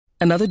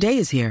Another day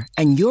is here,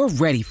 and you're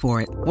ready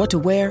for it. What to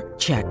wear?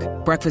 Check.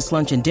 Breakfast,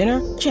 lunch, and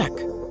dinner? Check.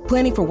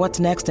 Planning for what's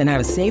next and how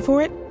to save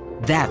for it?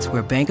 That's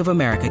where Bank of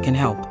America can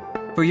help.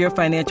 For your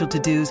financial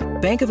to-dos,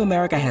 Bank of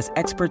America has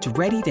experts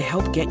ready to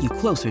help get you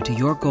closer to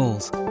your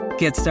goals.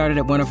 Get started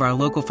at one of our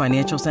local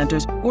financial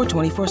centers or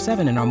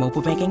 24/7 in our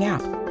mobile banking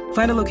app.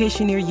 Find a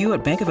location near you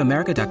at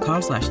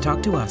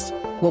bankofamerica.com/talktous.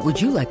 What would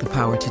you like the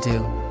power to do?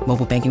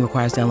 Mobile banking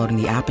requires downloading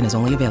the app and is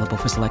only available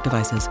for select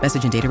devices.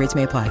 Message and data rates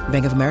may apply.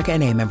 Bank of America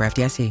N.A., member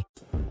FDIC.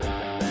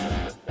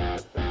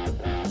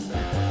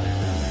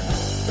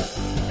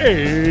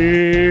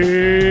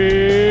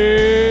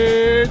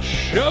 It's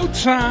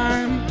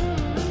showtime.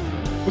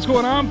 What's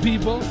going on,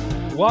 people?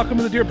 Welcome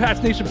to the Dear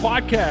Pats Nation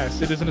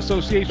podcast. It is in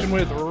association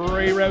with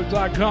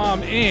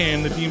RayRoute.com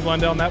and the Dean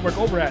Blundell Network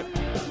over at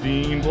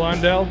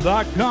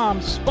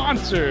DeanBlundell.com,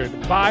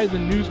 sponsored by the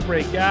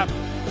Newsbreak app.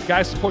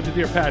 Guys, support the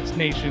Dear Pats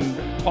Nation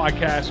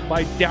podcast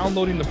by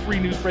downloading the free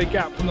Newsbreak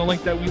app from the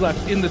link that we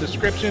left in the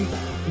description.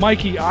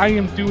 Mikey, I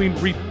am doing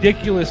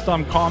ridiculous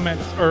dumb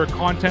comments or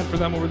content for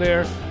them over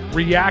there,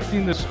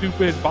 reacting to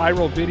stupid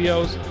viral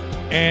videos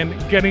and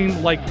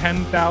getting like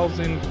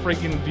 10,000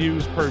 freaking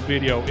views per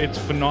video. It's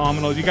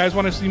phenomenal. If you guys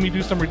want to see me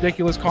do some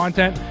ridiculous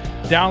content,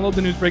 download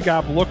the Newsbreak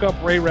app, look up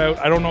Ray Route.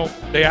 I don't know.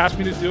 They asked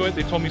me to do it.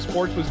 They told me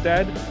sports was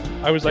dead.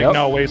 I was like,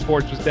 No way,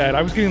 sports was dead.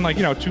 I was getting like,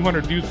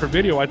 200 views per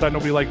video. I thought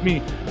nobody liked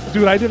me.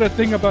 Dude, I did a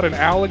thing about an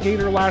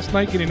alligator last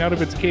night getting out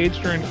of its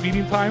cage during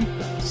feeding time.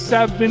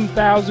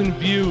 7,000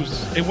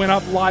 views. It went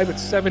up live at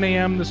 7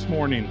 a.m. this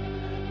morning.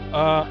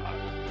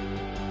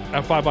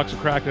 At $5 a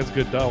crack, that's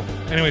good though.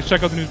 Anyways,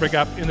 check out the Newsbreak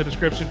app in the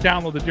description.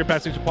 Download the Dear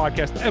Pats Nation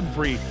podcast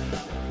every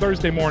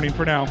Thursday morning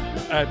for now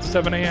at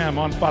 7 a.m.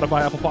 on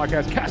Spotify, Apple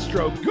Podcasts,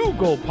 Castro,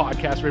 Google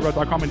Podcasts,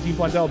 RayRoute.com, and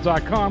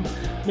DeanBlundell.com.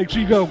 Make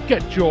sure you go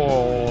get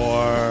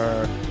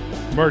your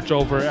merch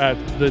over at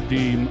the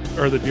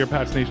Dear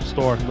Pats Nation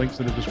store.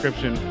 Links in the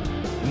description.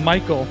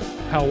 Michael,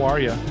 how are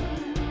you?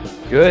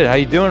 Good. How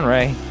you doing,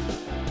 Ray?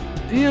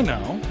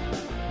 Yeah.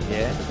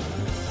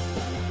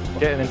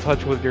 Getting in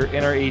touch with your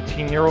inner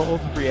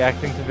 18-year-old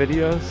reacting to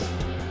videos.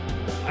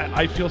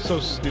 I feel so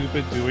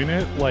stupid doing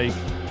it. Like,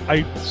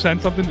 I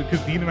sent something because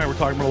Dean and I were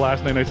talking about it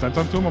last night. And I sent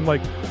something to him.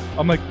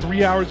 I'm like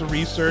 3 hours of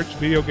research.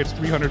 Video gets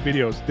 300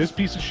 videos. This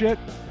piece of shit.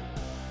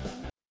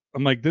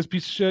 I'm like, this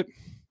piece of shit.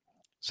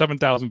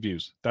 7,000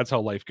 views. That's how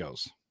life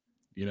goes.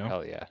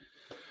 Hell yeah.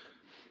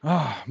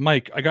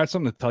 Mike, I got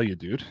something to tell you,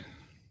 dude.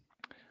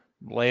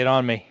 Lay it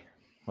on me.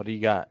 What do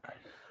you got?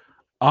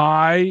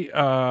 I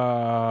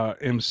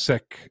am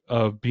sick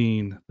of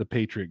being the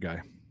Patriot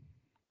guy.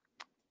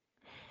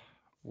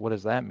 What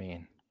does that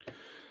mean?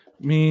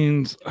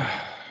 Means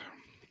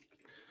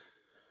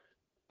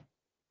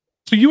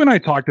so you and I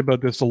talked about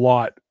this a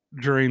lot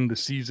during the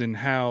season,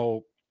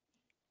 how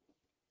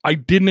I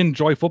didn't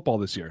enjoy football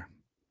this year.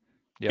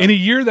 Yep. In a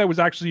year that was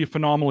actually a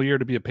phenomenal year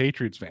to be a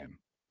Patriots fan.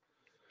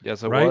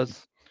 Yes, it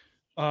was.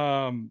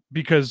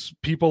 Because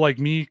people like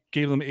me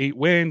gave them 8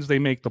 wins. They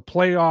make the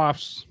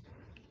playoffs.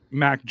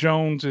 Mac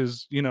Jones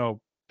is, the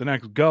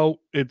next GOAT.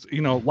 It's,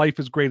 life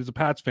is great as a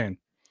Pats fan.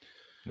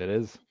 It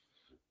is.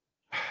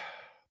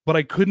 But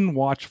I couldn't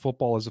watch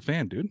football as a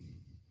fan, dude.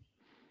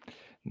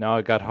 No,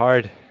 it got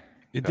hard.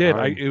 It did.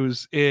 It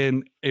was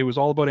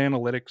all about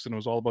analytics and it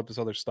was all about this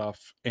other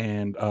stuff.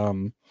 And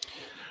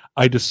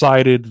I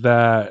decided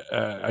that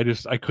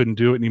I couldn't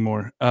do it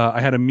anymore.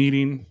 I had a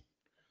meeting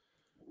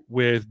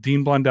with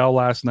Dean Blundell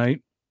last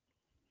night,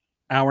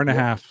 hour and a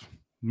half.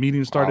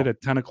 Meeting started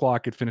at 10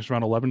 o'clock. It finished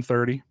around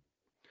 11:30.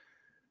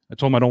 I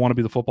told him I don't want to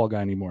be the football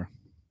guy anymore.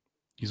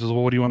 He says,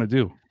 well, what do you want to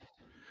do?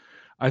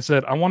 I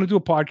said, I want to do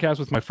a podcast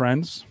with my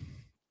friends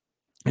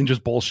and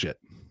just bullshit.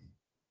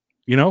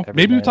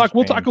 Maybe we'll talk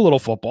a little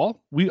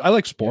football. I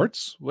like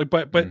sports,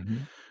 but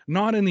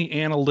not in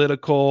the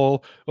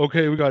analytical.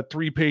 Okay, we got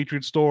 3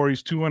 Patriot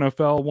stories, 2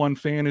 NFL, 1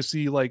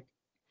 fantasy. Like,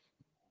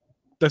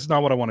 that's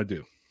not what I want to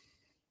do.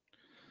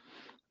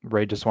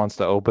 Ray just wants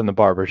to open the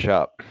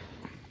barbershop.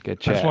 I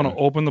just want to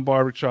open the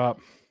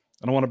barbershop.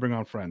 I don't want to bring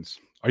on friends.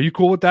 Are you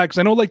cool with that? Because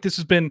I know this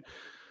has been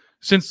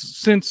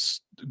since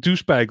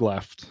Douchebag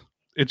left.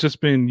 It's just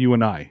been you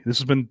and I. This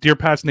has been Dear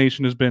Pats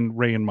Nation has been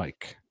Ray and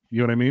Mike. You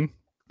know what I mean?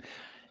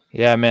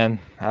 Yeah, man.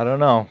 I don't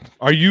know.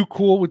 Are you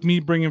cool with me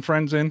bringing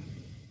friends in?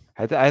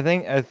 I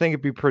think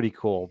it'd be pretty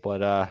cool,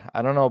 but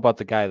I don't know about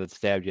the guy that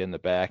stabbed you in the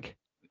back.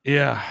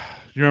 Yeah,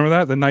 you remember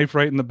that? The knife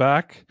right in the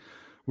back.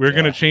 We're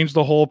going to change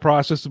the whole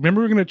process. Remember,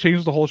 we were going to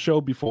change the whole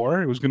show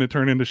before. It was going to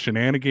turn into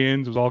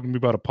shenanigans. It was all going to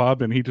be about a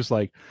pub. And he just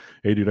like,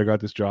 hey, dude, I got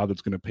this job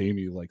that's going to pay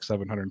me like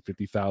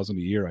 $750,000 a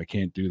year. I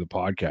can't do the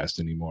podcast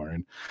anymore.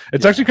 And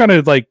it's actually kind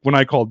of like when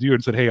I called you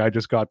and said, hey, I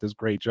just got this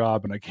great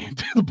job and I can't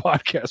do the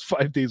podcast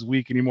 5 days a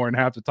week anymore. And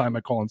half the time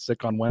I call in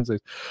sick on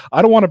Wednesdays.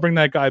 I don't want to bring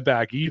that guy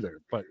back either.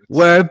 But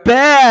we're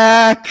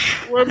back.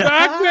 We're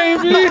back,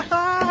 baby.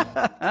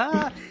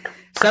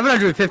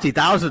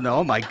 750,000 though.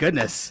 Oh my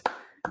goodness.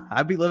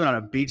 I'd be living on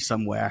a beach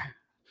somewhere.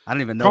 I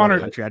don't even know what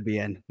country I'd be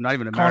in. Not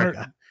even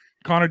America.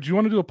 Connor, do you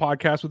want to do a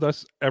podcast with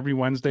us every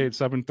Wednesday at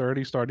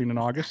 7:30 starting in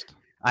August?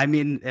 I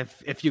mean,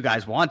 if you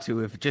guys want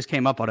to, if it just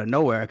came up out of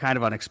nowhere, kind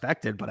of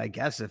unexpected, but I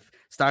guess if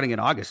starting in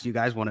August, you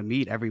guys want to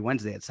meet every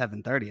Wednesday at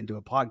 7:30 and do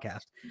a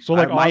podcast. So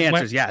like my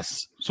answer is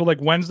yes. So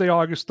like Wednesday,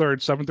 August 3rd,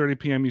 7:30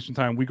 p.m. Eastern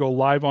time, we go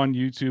live on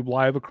YouTube,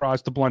 live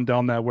across the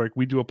Blundell Network.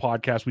 We do a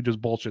podcast. We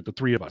just bullshit, the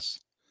three of us.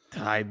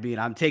 I mean,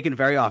 I'm taken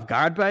very off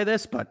guard by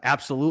this, but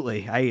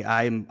absolutely.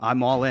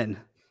 I'm all in.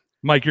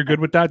 Mike, you're good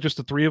with that? Just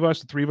the three of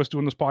us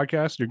doing this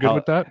podcast? You're good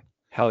with that?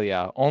 Hell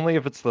yeah. Only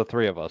if it's the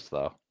three of us,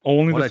 though.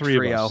 Only What the a three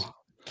trio. of us.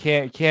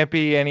 Can't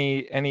be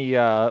any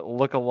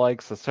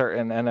lookalikes of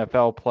certain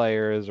NFL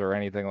players or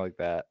anything like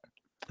that.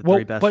 The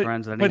three best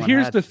friends that anyone But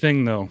here's had. the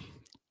thing, though.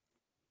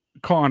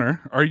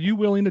 Connor, are you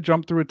willing to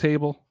jump through a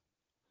table?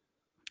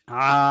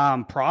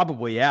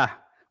 Probably, yeah.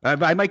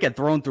 I might get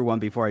thrown through one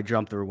before I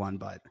jump through one,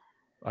 but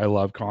I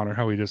love Connor,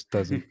 how he just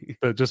doesn't,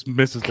 just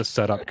misses the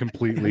setup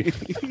completely.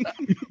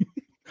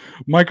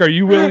 Mike, are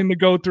you willing to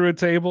go through a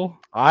table?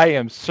 I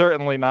am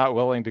certainly not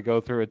willing to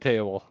go through a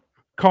table.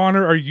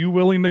 Connor, are you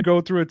willing to go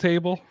through a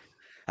table?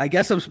 I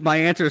guess my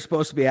answer is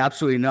supposed to be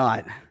absolutely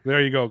not.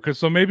 There you go.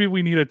 So maybe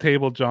we need a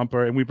table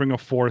jumper and we bring a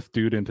fourth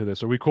dude into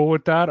this. Are we cool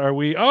with that? Are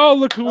we? Oh,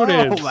 look who it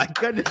is. Oh my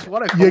goodness,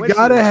 what a You coincidence.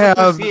 gotta have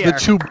Who's the here?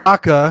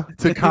 Chewbacca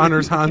to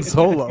Connor's Han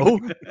Solo.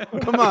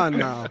 Come on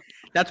now.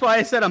 That's why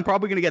I said I'm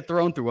probably gonna get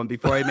thrown through one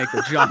before I make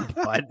the jump.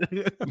 But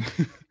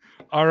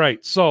All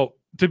right. So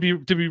to be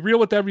real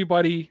with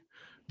everybody,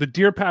 the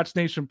Dear Pats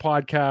Nation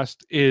podcast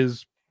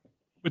it's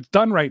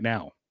done right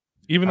now.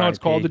 Even though it's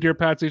called the Dear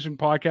Pats Nation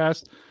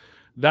podcast,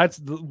 that's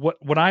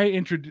when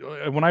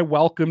I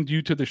welcomed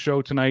you to the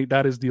show tonight.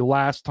 That is the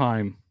last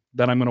time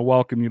that I'm going to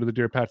welcome you to the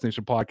Dear Pats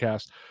Nation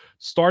podcast.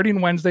 Starting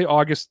Wednesday,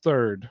 August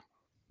 3rd,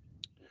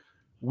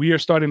 we are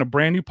starting a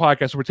brand new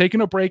podcast. So we're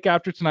taking a break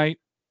after tonight.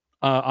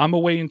 I'm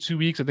away in 2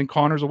 weeks. I think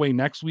Connor's away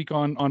next week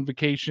on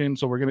vacation.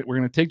 So we're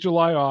gonna take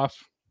July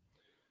off.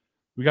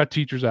 We got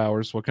teachers'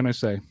 hours. What can I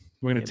say?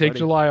 We're gonna take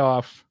July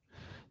off.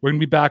 We're going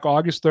to be back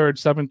August 3rd,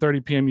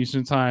 7:30 p.m.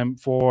 Eastern time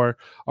for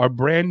our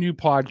brand new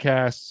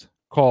podcast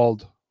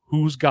called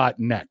Who's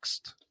Got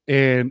Next?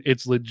 And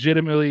it's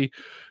legitimately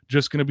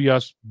just going to be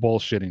us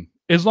bullshitting.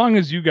 As long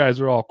as you guys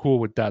are all cool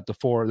with that, the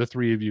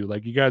three of you.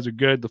 Like, you guys are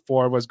good, the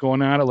four of us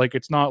going at it. Like,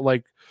 it's not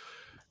like,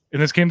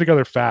 and this came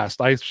together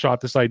fast. I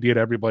shot this idea to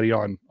everybody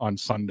on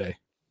Sunday.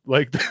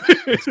 Like,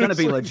 it's going to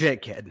be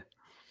legit, kid.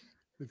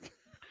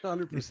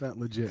 100%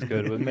 legit. It's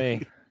good with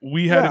me.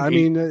 We had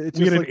an it's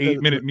we had just an like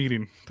 8-minute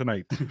meeting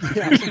tonight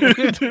Yeah.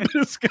 to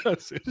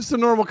discuss it. Just the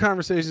normal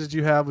conversations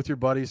you have with your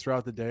buddies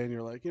throughout the day, and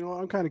you're like,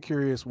 I'm kind of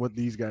curious what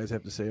these guys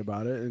have to say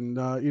about it. And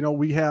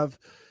we have,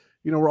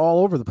 we're all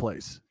over the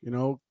place.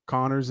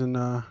 Connor's in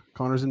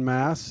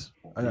Mass.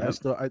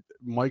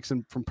 Mike's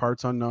from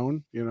parts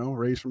unknown.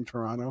 Ray's from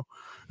Toronto.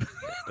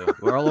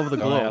 We're all over the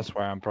globe. That's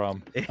where I'm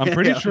from. I'm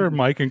pretty sure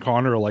Mike and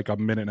Connor are like a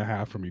minute and a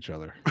half from each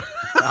other.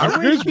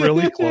 Are you guys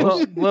really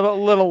close?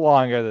 little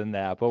longer than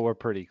that, but we're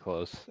pretty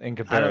close in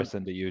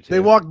comparison to you two. They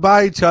walk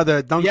by each other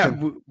at Dunkin'.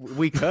 Yeah,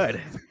 we could.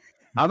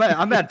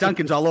 I'm at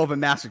Dunkin's all over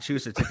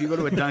Massachusetts. If you go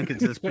to a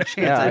Dunkin's, there's a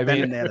chance I've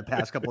been in there the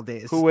past couple of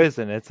days. Who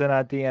isn't? It's in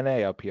our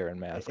DNA up here in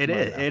Mass. It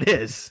is. It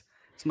is.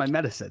 It's my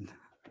medicine.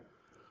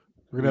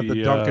 We're gonna have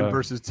the Dunkin'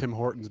 versus Tim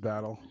Hortons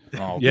battle.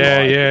 Oh,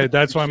 Yeah.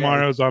 That's why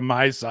Mario's on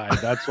my side.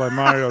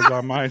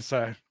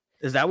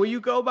 Is that where you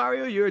go,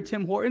 Mario? You're a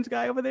Tim Hortons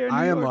guy over there in New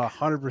I am York?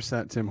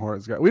 100% Tim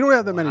Hortons guy. We don't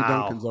have that many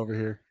Dunkins over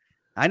here.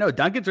 I know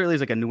Dunkin's really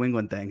is like a New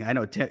England thing. I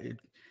know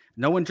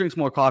no one drinks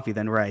more coffee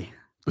than Ray.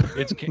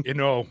 It's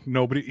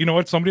nobody. You know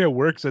what? Somebody at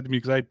work said to me,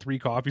 because I had 3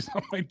 coffees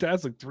on my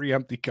desk, like 3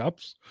 empty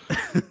cups.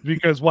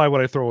 Because why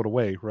would I throw it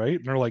away, right?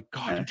 And they're like,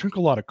 "God, you drink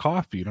a lot of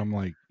coffee," and I'm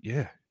like,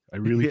 "Yeah, I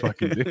really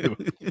fucking do."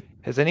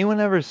 Has anyone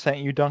ever sent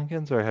you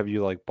Dunkins, or have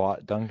you like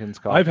bought Dunkin's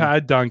coffee? I've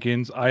had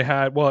Dunkin's. I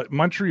had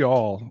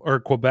Montreal or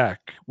Quebec,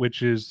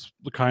 which is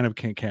kind of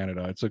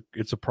Canada.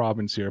 It's a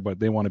province here, but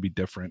they want to be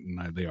different,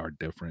 and they are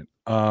different.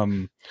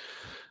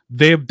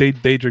 They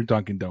drink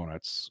Dunkin'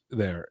 Donuts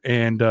there,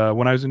 and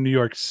when I was in New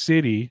York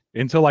City,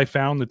 until I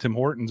found the Tim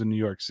Hortons in New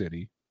York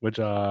City, which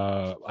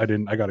I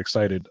got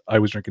excited. I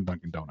was drinking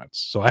Dunkin' Donuts,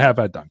 so I have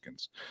had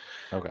Dunkin's.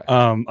 Okay.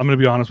 I'm gonna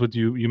be honest with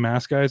you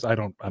Mass guys. I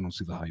don't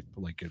see the hype.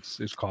 Like,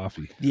 it's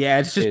coffee. Yeah,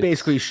 it's just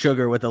basically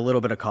sugar with a little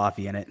bit of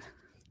coffee in it.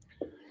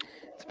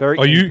 It's very.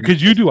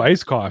 Because you do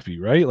iced coffee,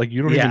 right? Like,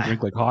 you don't even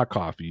drink like hot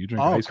coffee. You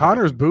drink. Iced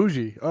Connor's coffee.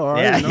 bougie. Oh,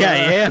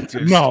 yeah.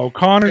 No,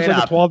 Connor's Straight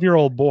like up. a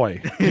 12-year-old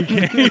boy.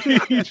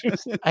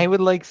 I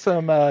would like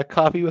some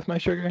coffee with my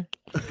sugar.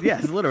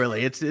 Yes,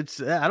 literally. It's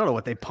I don't know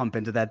what they pump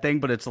into that thing,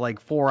 but it's like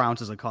 4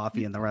 ounces of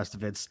coffee and the rest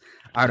of it's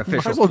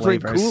artificial Might as well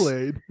drink flavors.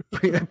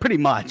 Kool-Aid. Pretty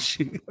much.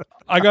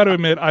 I got to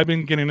admit, I've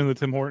been getting into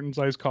Tim Hortons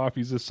iced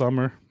coffees this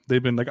summer.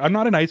 They've been like, I'm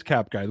not an ice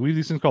cap guy. We have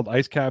these things called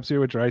ice caps here,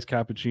 which are iced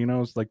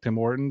cappuccinos, like Tim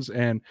Hortons.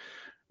 And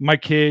my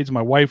kids,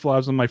 my wife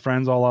loves them, my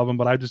friends all love them,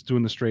 but I'm just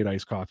doing the straight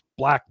iced coffee.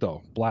 Black,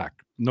 though. Black.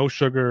 No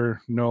sugar,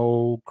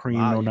 no cream,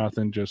 no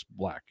nothing, just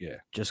black. Yeah.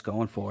 Just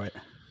going for it.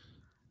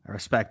 I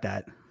respect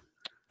that.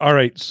 All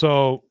right.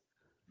 So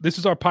this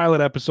is our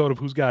pilot episode of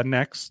Who's Got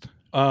Next.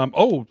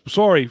 Oh,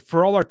 sorry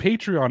for all our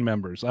Patreon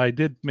members. I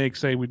did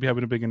say we'd be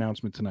having a big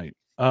announcement tonight.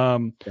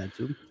 That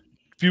too.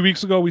 A few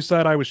weeks ago, we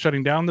said I was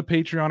shutting down the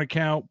Patreon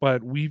account,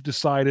 but we've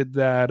decided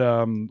that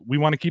we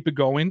want to keep it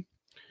going.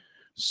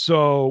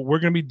 So we're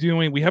going to be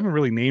doing, we haven't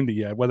really named it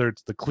yet, whether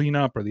it's the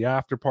cleanup or the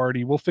after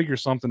party. We'll figure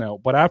something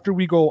out. But after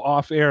we go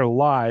off air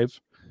live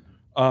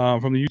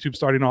from the YouTube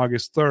starting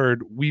August 3rd,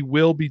 we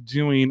will be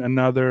doing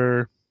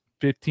another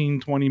 15,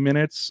 20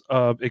 minutes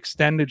of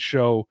extended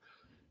show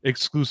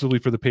exclusively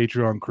for the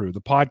Patreon crew. The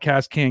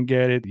podcast can't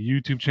get it. The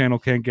YouTube channel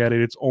can't get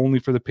it. It's only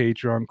for the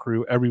Patreon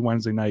crew every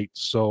Wednesday night.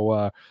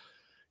 So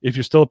if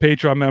you're still a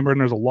Patreon member, and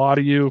there's a lot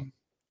of you,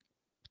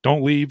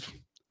 don't leave.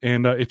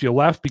 And if you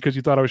left because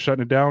you thought I was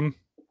shutting it down,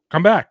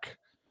 come back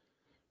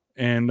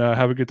and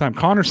have a good time.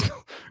 Connor's still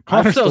a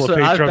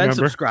Patreon I've been member.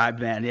 subscribed,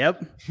 man.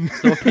 Yep.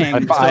 Still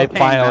paying. I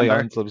finally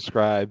member.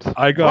 unsubscribed.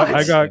 I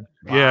got,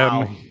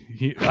 Wow.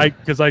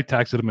 because I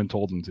texted him and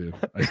told him to.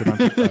 I said,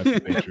 unsubscribe to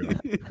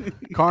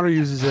Patreon. Connor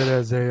uses it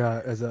as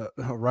a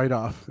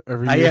write-off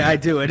every year. Yeah, I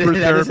do it. for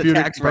That is a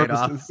therapeutic tax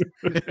write-off.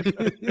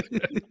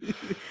 purposes.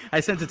 I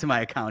sent it to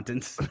my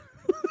accountants.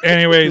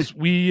 Anyways,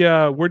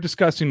 we're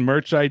discussing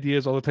merch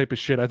ideas, all the type of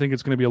shit. I think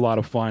it's going to be a lot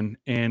of fun.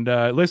 And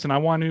listen, I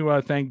want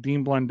to thank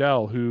Dean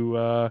Blundell,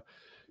 who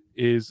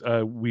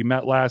we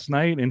met last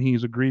night, and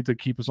he's agreed to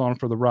keep us on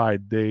for the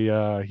ride.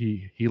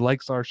 He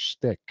likes our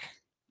shtick.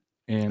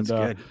 And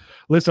That's good.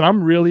 listen,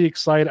 I'm really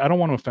excited. I don't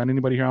want to offend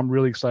anybody here. I'm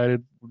really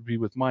excited to be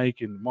with Mike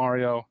and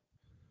Mario.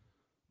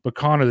 But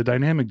Connor, the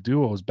dynamic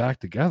duo is back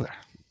together.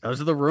 Those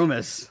are the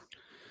rumors.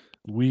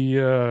 We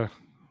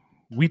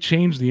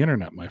changed the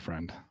internet, my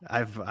friend.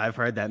 I've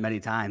heard that many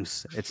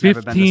times. It's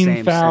never been the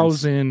same since.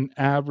 15,000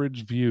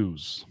 average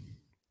views.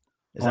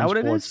 Is that what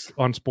it is?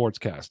 On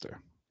Sportscaster.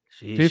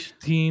 Sheesh.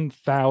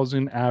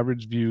 15,000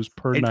 average views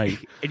per night.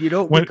 And you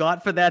know what we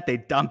got for that? They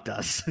dumped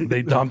us.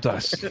 They dumped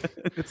us.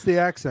 It's the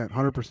accent,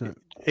 100%.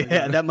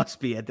 Yeah, that must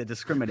be it. They're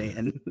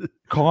discriminating.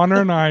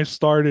 Connor and I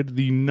started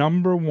the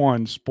 #1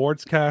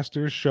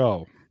 Sportscaster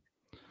show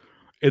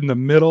in the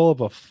middle of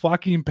a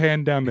fucking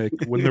pandemic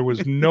when there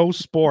was no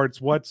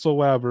sports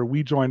whatsoever.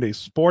 We joined a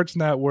sports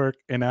network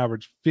and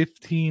averaged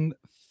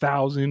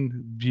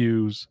 15,000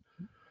 views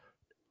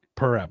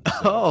per episode.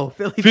 Oh,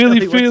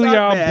 Philly, what's up,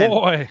 our man?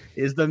 boy.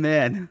 Is the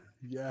man.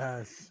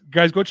 Yes.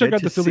 Guys, go check Good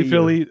out the to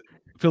Philly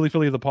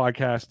see the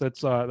podcast.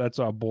 That's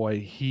our boy.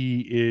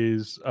 He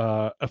is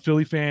a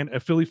Philly fan.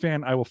 A Philly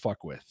fan I will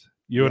fuck with.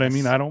 You know what I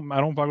mean? Yes. I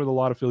don't fuck with a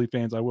lot of Philly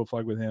fans. I will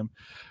fuck with him.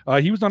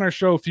 He was on our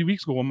show a few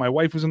weeks ago when my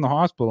wife was in the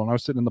hospital and I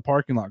was sitting in the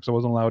parking lot because I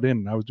wasn't allowed in.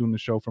 And I was doing the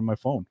show from my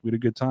phone. We had a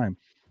good time,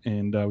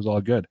 and it was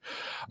all good.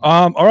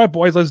 All right,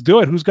 boys, let's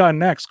do it. Who's got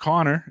next?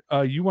 Connor,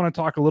 you want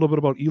to talk a little bit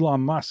about Elon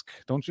Musk,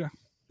 don't you?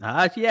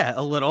 Yeah,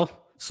 a little.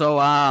 So,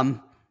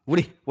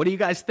 what do you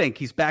guys think?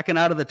 He's backing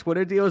out of the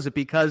Twitter deal? Is it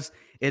because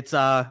it's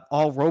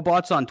all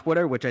robots on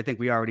Twitter, which I think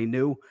we already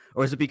knew,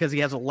 or is it because he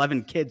has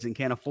 11 kids and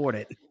can't afford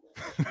it?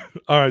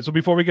 All right. So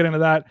before we get into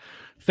that,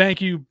 thank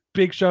you.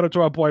 Big shout out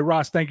to our boy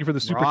Ross. Thank you for the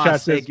super Ross,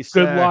 chat. thank you,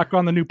 Good sir. luck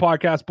on the new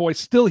podcast, boys.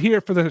 Still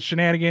here for the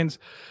shenanigans,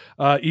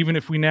 even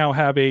if we now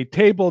have a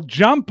table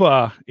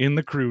jumper in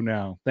the crew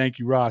now. Thank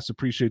you, Ross.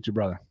 Appreciate you,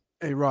 brother.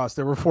 Hey, Ross,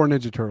 there were 4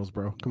 Ninja Turtles,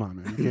 bro. Come on,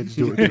 man. You can't just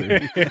do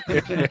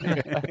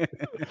it.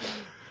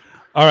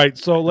 All right.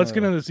 So let's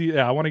get into this.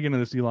 Yeah, I want to get into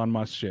this Elon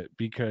Musk shit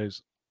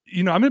because,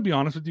 I'm going to be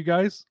honest with you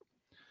guys.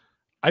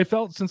 I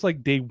felt since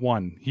like day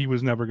one, he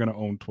was never going to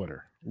own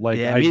Twitter. Like,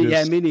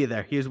 me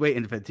neither. He was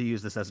waiting to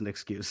use this as an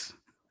excuse.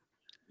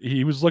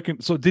 He was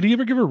looking. So did he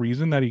ever give a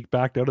reason that he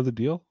backed out of the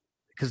deal?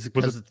 Because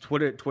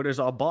Twitter's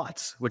all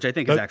bots, which I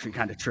think is actually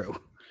kind of true.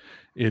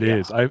 It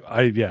is.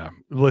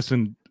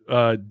 Listen,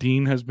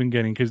 Dean has been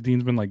getting, because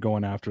Dean's been like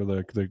going after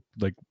the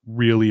like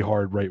really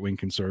hard right wing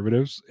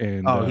conservatives,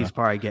 and he's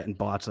probably getting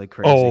bots like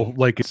crazy. Oh,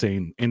 like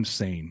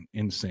insane.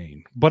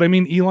 But I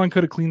mean, Elon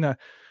could have cleaned that.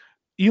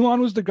 Elon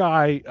was the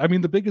guy. I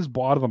mean, the biggest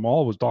bot of them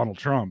all was Donald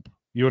Trump.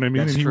 You know what I mean?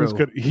 That's and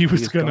true.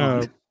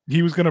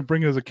 he was gonna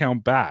bring his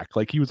account back.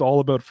 Like, he was all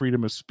about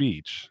freedom of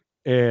speech.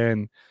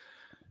 And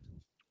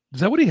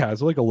is that what he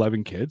has? Like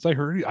 11 kids? I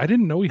heard. I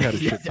didn't know he had a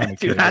shit ton of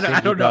Dude, kids. I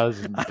don't know.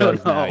 He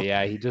does now.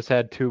 Yeah, he just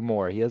had 2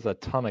 more. He has a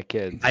ton of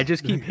kids. I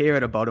just keep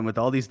hearing about him with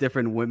all these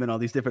different women, all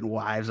these different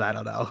wives. I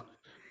don't know.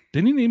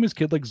 Didn't he name his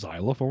kid like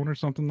Xylophone or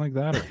something like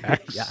that? Or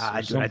X? Yeah, or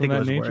I something think it that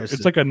was nature? worse.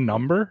 It's like a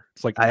number.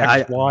 It's like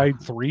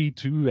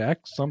XY32X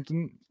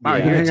something. All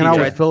right, You you're a hanging out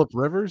teacher. with Philip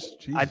Rivers?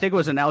 Jeez. I think it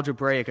was an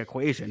algebraic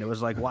equation. It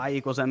was like y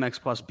equals mx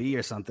plus b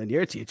or something.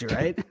 You're a teacher,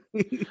 right?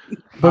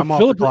 But I'm off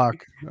Philip- the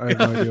clock. I have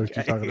no idea what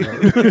you're talking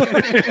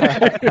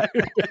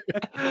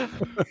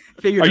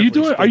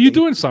about. Are you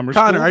doing summer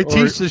school? Connor, I or-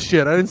 teach this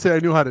shit. I didn't say I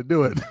knew how to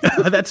do it.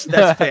 That's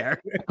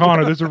fair.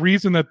 Connor, there's a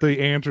reason that the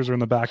answers are in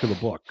the back of the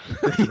book,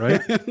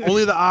 right?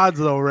 Only the odds,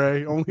 though,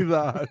 Ray. Only the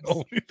odds.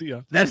 Only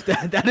the-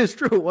 That is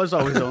true. It was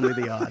always only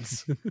the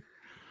odds.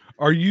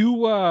 Are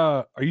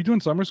you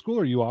doing summer school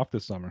or are you off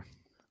this summer?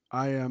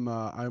 I'm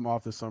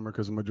off this summer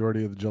because the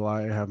majority of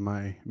July I have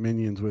my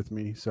minions with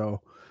me,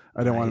 so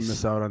I don't want to Nice.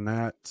 miss out on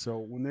that. So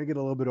when they get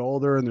a little bit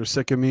older and they're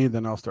sick of me,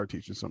 then I'll start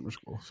teaching summer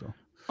school. So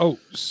Oh,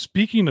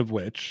 speaking of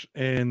which,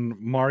 and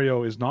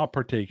Mario is not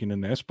partaking in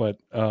this, but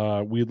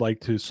we'd like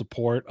to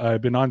support.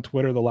 I've been on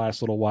Twitter the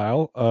last little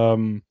while.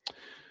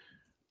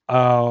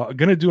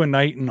 Gonna do a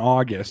night in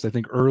August, I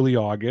think early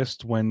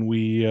August, when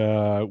we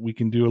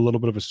can do a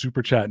little bit of a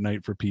super chat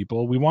night for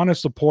people. We want to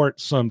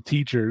support some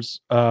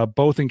teachers,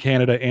 both in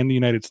Canada and the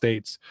United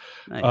States.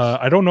 Nice.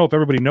 I don't know if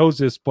everybody knows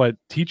this, but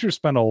teachers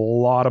spend a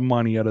lot of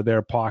money out of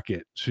their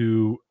pocket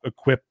to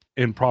equip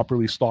and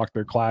properly stock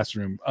their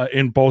classroom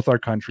in both our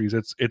countries.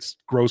 It's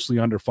grossly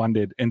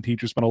underfunded, and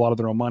teachers spend a lot of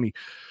their own money.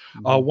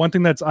 One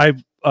thing that's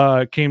I've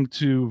came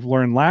to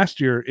learn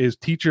last year is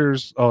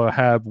teachers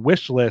have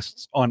wish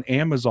lists on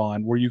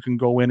Amazon where you can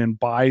go in and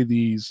buy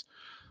these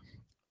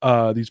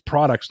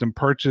products and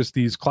purchase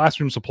these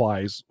classroom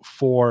supplies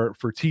for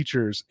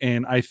teachers.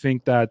 And I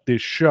think that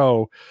this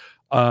show,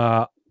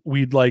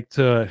 we'd like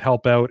to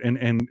help out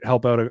and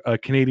help out a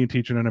Canadian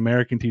teacher and an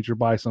American teacher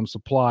buy some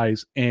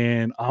supplies.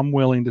 And I'm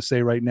willing to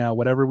say right now,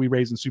 whatever we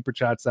raise in super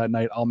chats that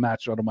night, I'll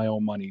match out of my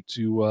own money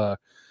to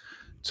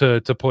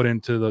put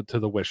into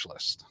the wish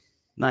list.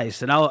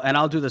 Nice, and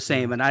I'll do the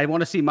same. And I want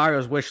to see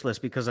Mario's wish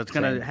list because it's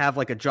gonna have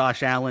like a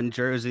Josh Allen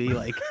jersey,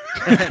 like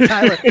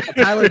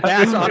Tyler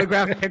Bass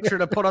autographed picture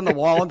to put on the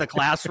wall in the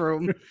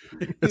classroom.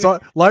 It's all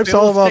life's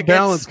all Bills about tickets.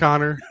 balance,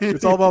 Connor.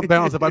 It's all about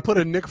balance. If I put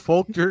a Nick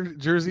Folk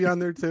jersey on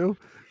there too,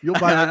 you'll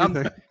buy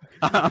everything.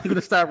 I'm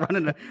gonna start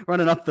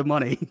running up the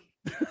money.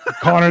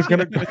 Connor's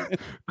gonna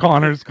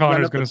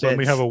suddenly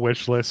bits. have a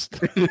wish list.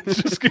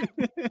 Just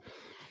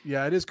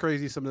Yeah, it is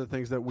crazy some of the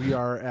things that we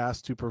are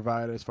asked to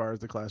provide as far as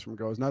the classroom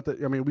goes. Not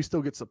that, I mean, we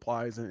still get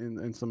supplies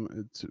in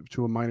some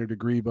to a minor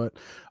degree, but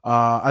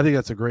I think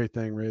that's a great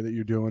thing, Ray, that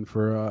you're doing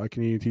for a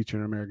Canadian teacher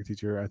and an American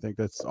teacher. I think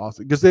that's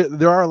awesome because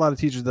there are a lot of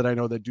teachers that I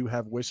know that do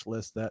have wish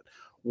lists that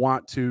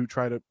want to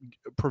try to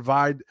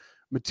provide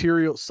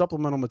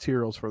supplemental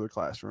materials for their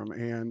classroom,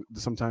 and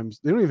sometimes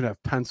they don't even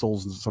have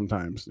pencils.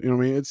 Sometimes, you know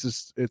what I mean?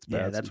 It's bad.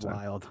 Yeah, that's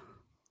sometimes. wild.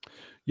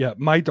 Yeah,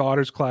 my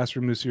daughter's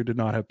classroom this year did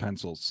not have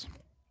pencils.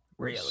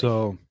 Really?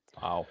 So,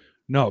 Wow.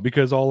 no,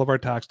 because all of our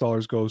tax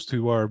dollars goes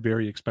to our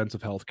very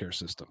expensive healthcare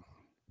system.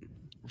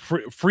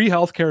 Free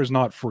healthcare is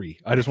not free.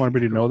 I just want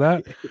everybody to know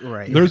that.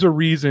 Right. There's a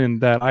reason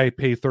that I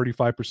pay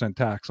 35%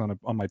 tax on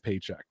my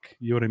paycheck.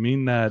 You know what I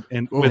mean? That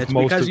and with It's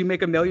most because of, you make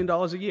 $1 million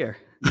a year.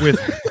 with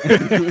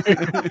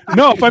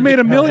no, if I made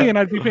 $1 million,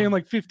 I'd be paying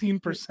like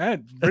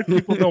 15%. Rich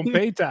people don't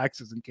pay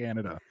taxes in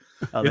Canada.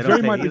 Oh, they It's don't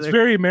very pay much. It's either?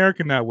 very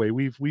American that way.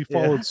 We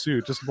followed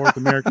suit. Just North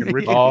American.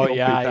 Rich people Oh don't pay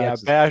yeah,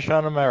 taxes. bash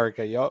on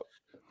America. Yup.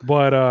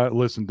 But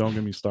listen, don't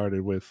get me started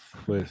with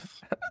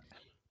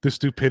the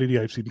stupidity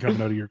I've seen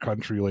coming out of your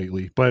country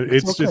lately. But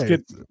it's just okay.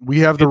 We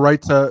have the right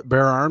to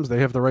bear arms. They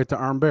have the right to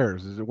arm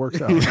bears. It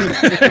works out.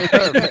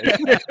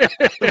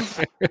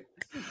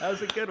 That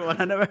was a good one.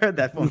 I never heard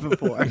that one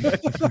before.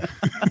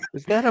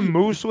 Is that a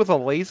moose with a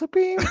laser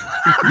beam?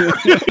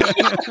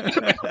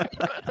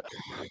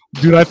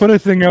 Dude, I put a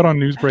thing out on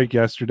Newsbreak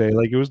yesterday.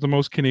 Like, it was the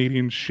most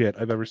Canadian shit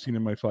I've ever seen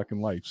in my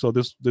fucking life. So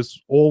this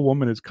old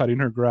woman is cutting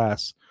her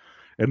grass,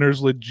 and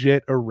there's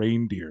legit a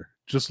reindeer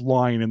just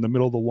lying in the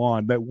middle of the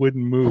lawn that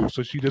wouldn't move.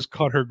 So she just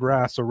cut her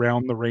grass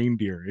around the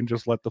reindeer and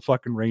just let the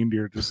fucking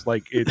reindeer just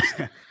like it's.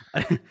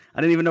 I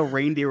didn't even know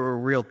reindeer were a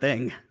real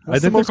thing. That's I the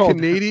think most they're called-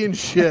 Canadian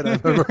shit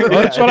I've ever heard.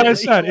 That's what I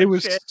said. Yeah, It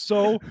was shit.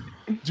 so,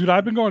 dude.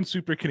 I've been going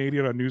super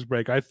Canadian on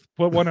Newsbreak. I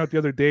put one out the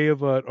other day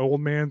of an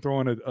old man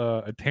throwing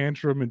a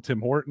tantrum in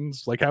Tim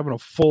Hortons, like having a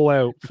full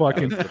out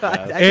fucking. I think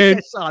I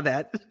And- saw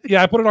that.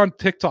 Yeah, I put it on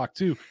TikTok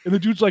too, and the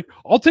dude's like,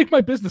 "I'll take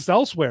my business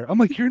elsewhere." I'm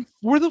like,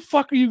 where the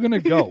fuck are you gonna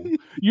go?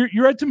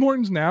 You're at Tim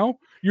Hortons now.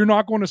 You're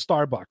not going to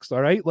Starbucks, all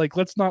right? Like,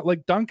 let's not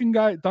like Dunkin'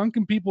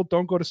 people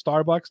don't go to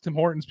Starbucks. Tim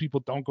Hortons people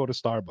don't go to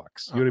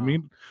Starbucks. You know what I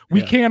mean? We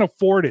Yeah. can't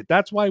afford it.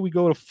 That's why we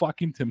go to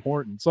fucking Tim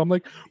Hortons. So I'm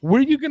like, where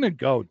are you gonna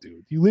go,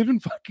 dude? You live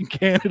in fucking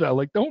Canada.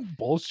 Like, don't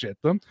bullshit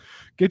them.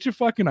 Get your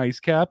fucking ice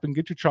cap and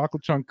get your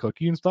chocolate chunk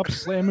cookie and stop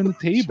slamming the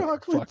table.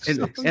 Chocolate Fuck's And,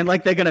 sake. and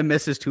like they're gonna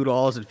miss his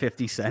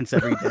 $2.50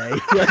 every day,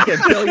 like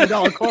 $1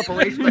 billion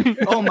corporation. Like,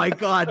 oh my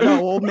God, no,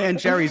 old man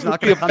Jerry's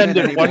not We gonna come in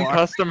offended one anymore.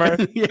 customer.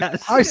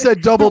 Yes, I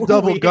said double.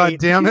 We God hate-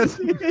 damn it!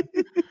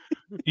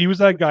 He was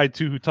that guy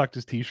too who tucked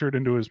his t-shirt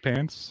into his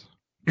pants.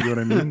 You know what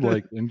I mean?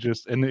 Like, and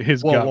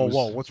his Whoa, gut whoa, was,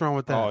 whoa! What's wrong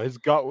with that? Oh, his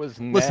gut was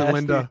nasty. Listen,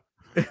 Linda,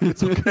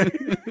 it's okay.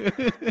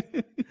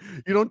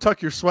 You don't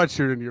tuck your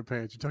sweatshirt into your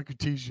pants. You tuck your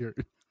t-shirt.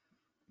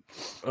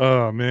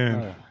 Oh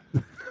man.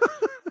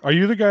 Are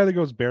you the guy that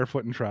goes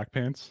barefoot in track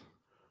pants?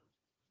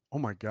 Oh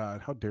my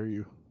God! How dare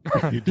you?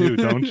 You do,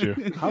 don't you?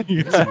 How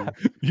You dare do.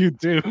 you? You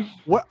do.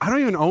 What? I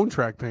don't even own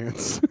track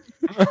pants.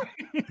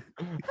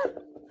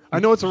 I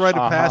know it's a rite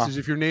of passage.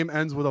 If your name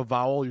ends with a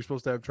vowel, you're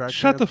supposed to have track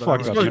Shut pants. the but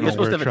I fuck don't up. know. You're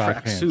supposed to have a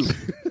Track track pants.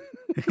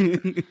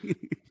 suit.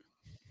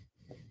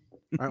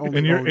 I only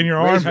And your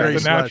own arm Ray's has Ray the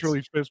sweats.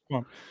 naturally fist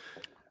pump.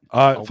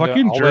 I'll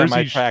fucking wear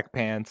my Jersey. track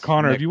pants.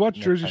 Connor, Nick- have you watched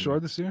Nick Jersey Henry. Shore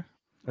this year?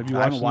 Have you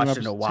I haven't watched watched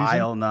it in a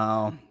while. No.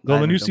 No, I the new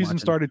haven't been season watching.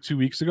 started 2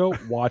 weeks ago.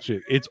 Watch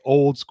it. It's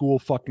old school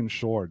fucking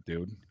Shore,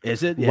 dude.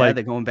 Is it? Yeah, like-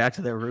 they're going back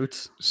to their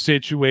roots.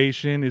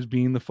 Situation is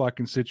being the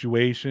fucking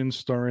situation,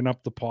 stirring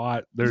up the pot.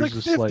 He's There's like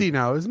just 50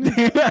 now, isn't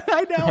he?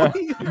 I know.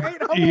 He's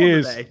great. How He old are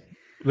is.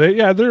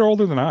 they? they're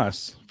older than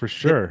us for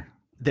sure.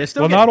 They're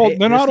still Well, getting not old.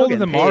 paid- They're not still older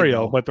than getting paid,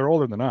 Mario, though. but they're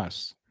older than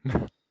us.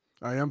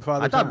 I am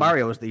Father I thought Time.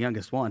 Mario was the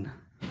youngest one.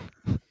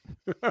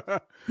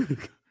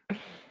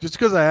 Just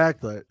because I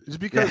act like, just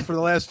because Yeah. for the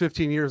last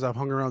 15 years I've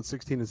hung around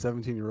 16 and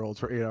 17-year-olds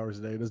for 8 hours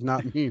a day does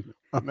not mean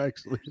I'm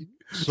actually.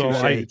 So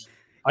Touche.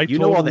 I You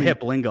know all the totally-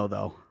 hip lingo,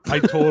 though. I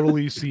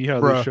totally see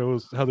how the Bruh.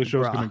 show's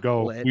Bruh, going to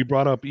go. lit. We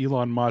brought up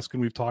Elon Musk and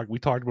we talked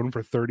about him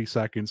for 30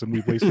 seconds and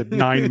we've wasted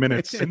 9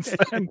 minutes since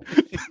then.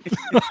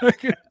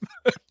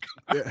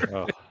 Yeah.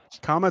 Oh,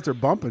 Comments are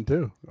bumping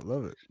too. I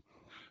love it.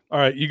 All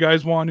right, you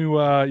guys want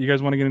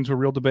to get into a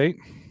real debate?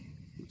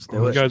 Let's do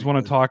do You it. guys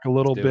want to talk a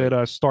little Let's do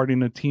bit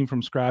starting a team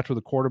from scratch with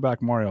a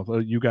quarterback? Mario,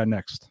 you got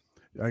next.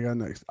 I got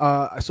next.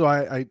 So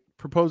I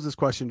proposed this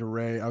question to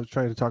Ray. I was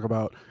trying to talk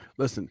about.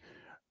 Listen,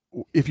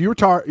 if you're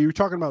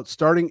talking about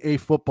starting a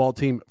football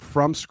team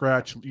from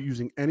scratch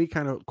using any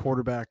kind of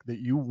quarterback that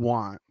you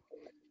want,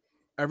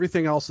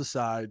 everything else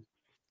aside,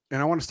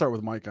 and I want to start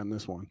with Mike on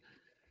this one.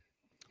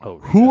 oh,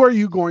 Who are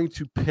you going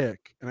to pick?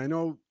 And I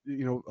know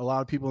a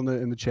lot of people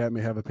in the chat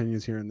may have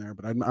opinions here and there,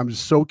 but I'm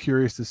just so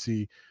curious to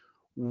see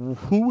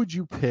who would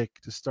you pick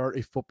to start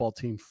a football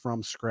team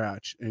from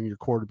scratch, and your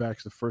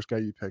quarterback's the first guy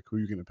you pick. Who are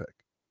you going to pick?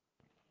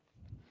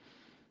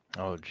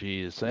 oh,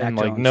 geez, Mac and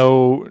like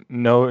Jones.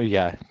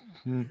 yeah,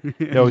 You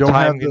no don't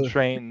time have the-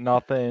 constraint,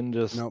 nothing.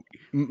 Just Nope.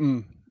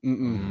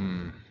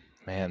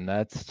 man,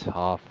 that's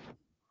tough.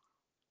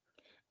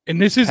 And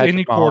this is Patrick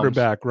any Mahomes.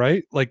 quarterback,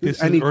 right? Like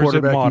this Any is, or is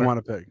it quarterback you modern?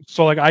 want to pick.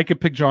 So like I could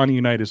pick Johnny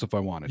Unitas if I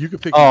wanted. You can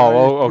pick. Oh,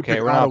 Unitas, you can okay,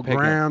 pick we're not Otto picking-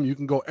 Graham. You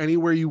can go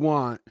anywhere you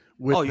want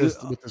with Oh,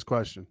 with this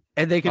question.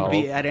 And they could Oh.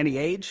 be at any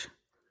age.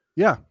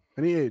 Yeah,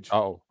 any age.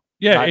 Oh,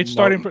 Yeah, Not- it's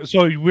starting. no.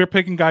 So we're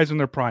picking guys in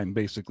their prime,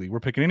 basically. We're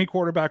picking any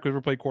quarterback who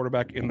ever played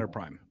quarterback in their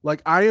prime.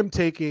 Like I am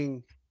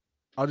taking.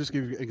 I'll just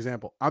give you an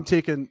example. I'm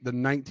taking the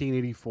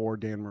 1984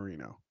 Dan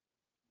Marino.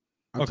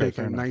 I'm Okay, fair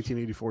taking enough.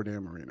 1984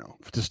 Dan Marino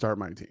to start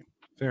my team,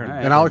 Fair All enough.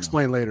 right. and I'll Fair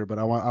explain later. But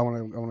I want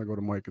to go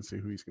to Mike and see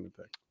who he's going to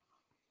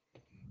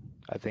pick.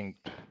 I think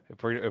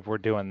if we're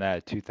doing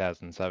that,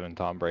 2007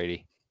 Tom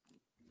Brady.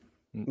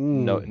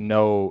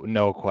 Mm.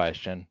 No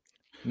question,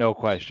 no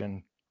question.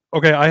 enough.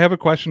 Okay, I have a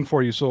question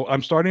for you. So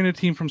I'm starting a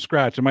team from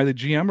scratch. Am I the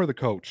GM or the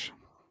coach?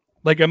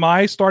 Like, am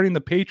I starting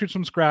the Patriots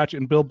from scratch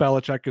and Bill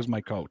Belichick is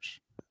my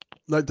coach?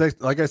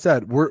 Like I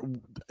said,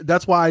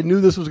 that's why I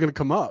knew this was going to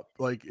come up.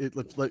 Like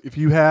if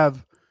you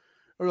have,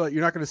 or like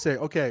you're not going to say,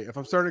 okay, if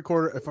I'm starting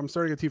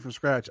a team from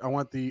scratch, I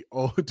want the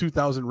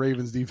 2000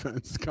 Ravens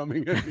defense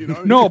coming in. You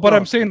know? No, but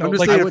I'm saying, I'm just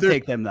like, saying I if would they're-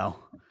 take them though.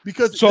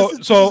 because So- this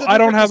is so a I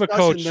don't different have a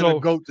discussion coach, than so-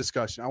 a GOAT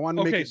discussion. I want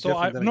to make okay, it so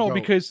different than a GOAT.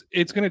 because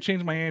it's going to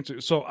change my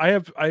answer. So I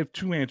have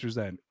two answers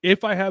then.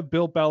 If I have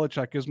Bill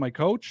Belichick as my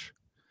coach,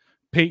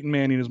 Peyton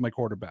Manning is my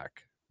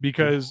quarterback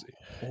because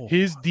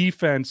his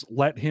defense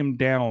let him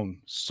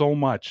down so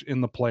much in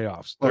the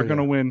playoffs. They're Oh, going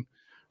to yeah. win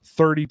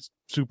 30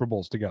 Super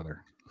Bowls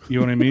together. You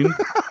know what I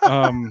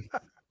mean?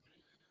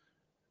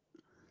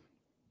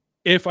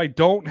 If I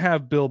don't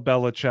have Bill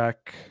Belichick,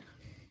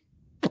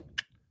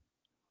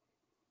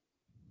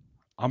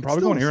 I'm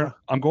probably still going a Aaron. so-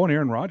 I'm going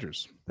Aaron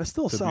Rodgers. That's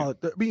still to be- solid.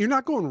 I mean, you're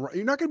not going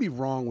to be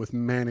wrong with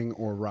Manning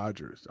or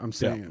Rodgers. I'm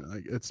saying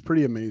like it's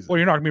pretty amazing. Well,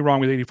 you're not going to be wrong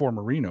with 84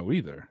 Marino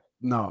either.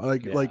 No,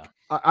 Yeah. like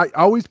I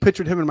always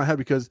pictured him in my head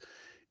because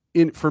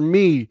for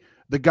me,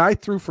 the guy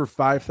threw for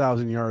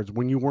 5,000 yards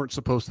when you weren't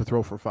supposed to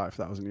throw for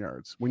 5,000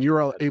 yards. When you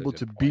were That's a able good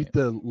to point. beat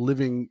the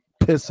living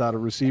piss out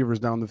of receivers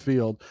down the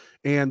field,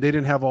 and they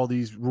didn't have all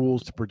these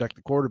rules to protect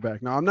the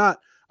quarterback. Now,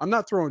 I'm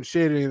not throwing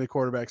shade at any of the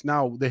quarterbacks.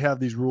 Now they have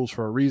these rules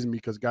for a reason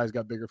because guys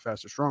got bigger,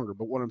 faster, stronger.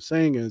 But what I'm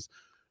saying is,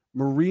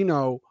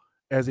 Marino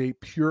as a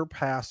pure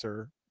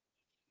passer,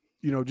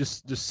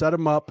 just set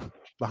him up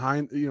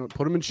behind,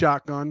 put him in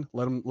shotgun,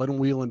 let him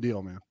wheel and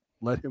deal, man.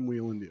 Let him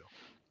wheel and deal.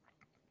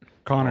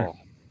 Connor. Oh,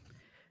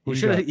 who We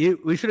you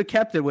got? should have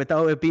kept it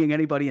without it being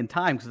anybody in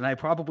time, because then I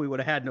probably would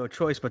have had no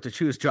choice but to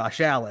choose Josh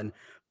Allen.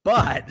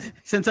 But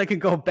since I can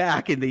go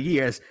back in the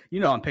years,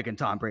 I'm picking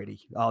Tom Brady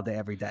all day,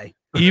 every day.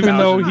 Even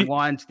though he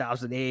 2001,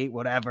 2008,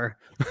 whatever.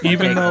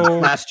 even though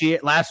last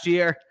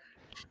year,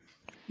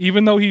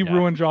 even though he Yeah.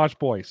 ruined Josh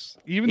Boyce,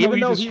 even though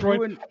he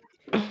destroyed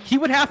he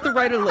would have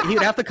to he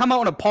would have to come out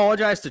and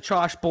apologize to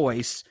Josh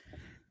Boyce,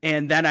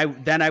 and then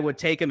I would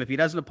take him. If he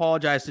doesn't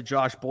apologize to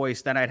Josh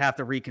Boyce, then I'd have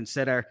to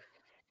reconsider.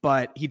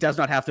 But he does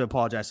not have to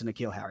apologize to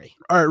N'Keal Harry.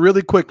 All right,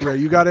 really quick, Ray.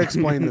 You got to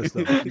explain this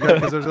though,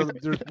 because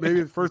there's maybe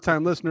a first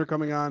time listener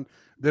coming on.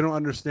 They don't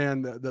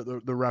understand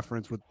the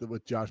reference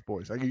with Josh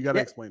Boyce. You got to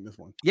Yeah. explain this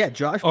one. Yeah,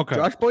 Josh Okay,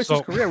 Boyce's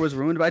so- career was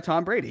ruined by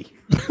Tom Brady.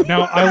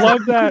 now I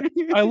love that.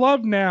 I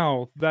love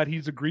now that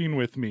he's agreeing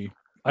with me.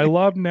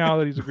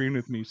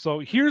 So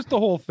here's the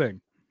whole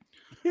thing.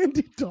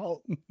 Andy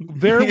Dalton.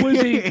 There was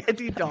a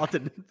Andy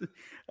Dalton.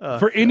 Oh,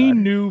 for any God.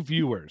 new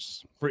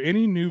viewers,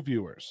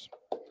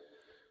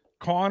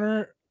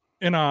 Connor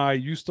and I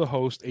used to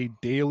host a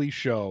daily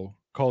show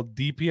called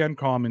DPN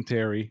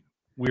Commentary.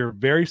 We were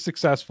very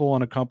successful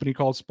on a company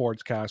called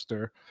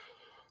Sportscaster.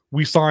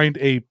 We signed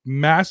a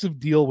massive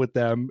deal with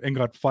them and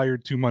got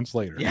fired 2 months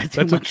later. Yeah,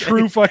 that's a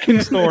true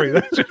fucking story.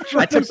 That's a true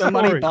I took the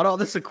money, story. bought all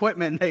this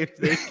equipment. They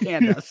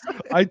canned us.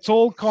 I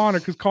told Connor,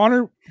 because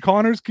Connor's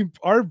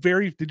our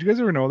very. Did you guys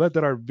ever know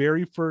that our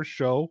very first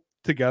show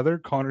together,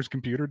 Connor's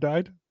computer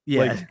died?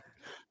 Yeah, like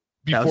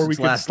before we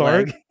could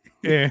start,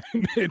 and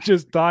it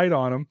just died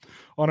on him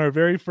on our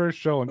very first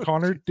show. And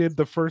Connor did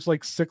the first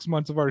like 6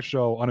 months of our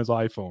show on his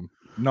iPhone.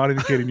 Not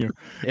even kidding you.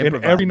 And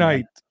every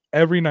night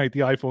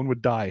the iPhone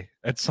would die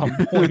at some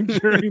point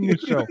during the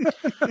show.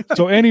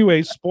 So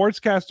anyway,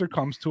 Sportscaster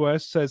comes to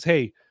us, says,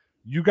 hey,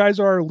 you guys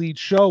are our lead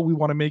show. We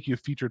want to make you a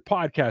featured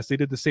podcast. They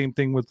did the same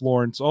thing with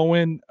Lawrence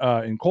Owen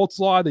in Colts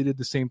Law. They did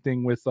the same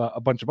thing with a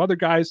bunch of other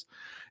guys.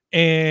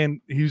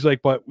 And he's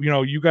like, but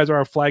you guys are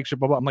our flagship.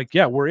 Blah, blah. I'm like,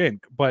 yeah, we're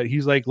in. But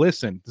he's like,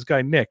 listen, this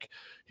guy, Nick,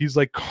 he's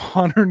like,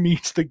 Connor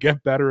needs to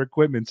get better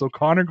equipment. So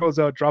Connor goes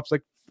out, drops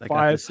like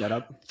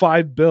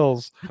 $5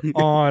 bills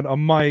on a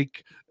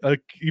mic, a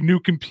new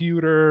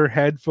computer,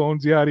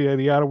 headphones, yada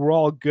yada yada. We're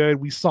all good.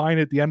 We sign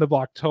at the end of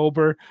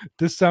October.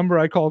 December,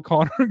 I call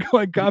Connor and go,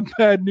 I got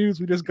bad news.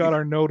 We just got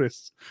our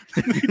notice.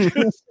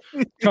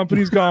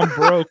 Company's gone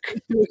broke.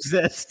 To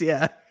exist,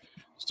 yeah.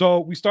 So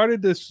we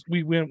started this.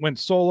 We went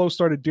solo,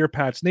 started Dear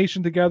Pats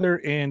Nation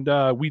together, and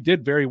we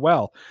did very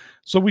well.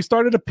 So we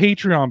started a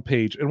Patreon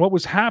page, and what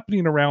was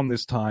happening around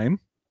this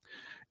time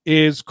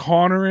is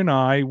Connor and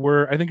I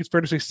were, I think it's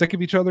fair to say, sick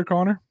of each other,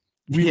 Connor.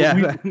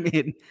 I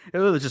mean, it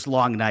was just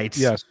long nights.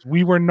 Yes,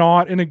 we were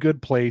not in a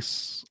good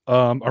place.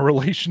 Our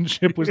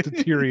relationship was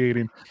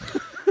deteriorating.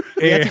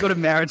 We had to go to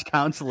marriage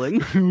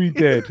counseling. We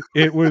did.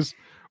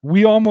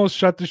 We almost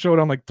shut the show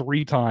down like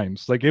 3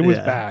 times. Like it was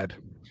bad.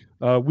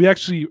 We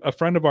actually, a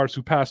friend of ours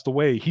who passed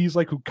away, he's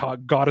like who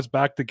got us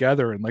back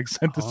together and like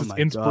sent us this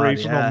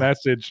inspirational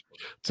message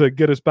to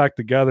get us back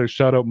together.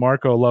 Shout out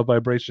Marco, Love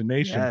Vibration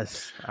Nation.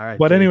 Yes. All right.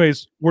 But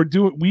anyways,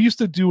 we used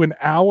to do an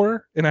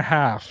hour and a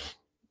half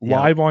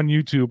live on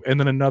YouTube and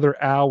then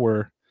another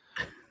hour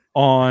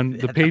on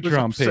the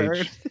Patreon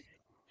page.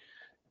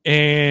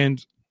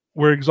 And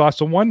we're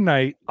exhausted. One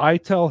night I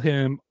tell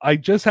him, I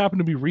just happened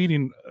to be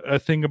reading a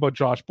thing about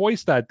Josh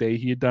Boyce that day.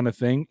 He had done a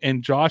thing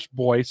and Josh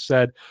Boyce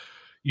said,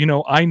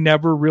 I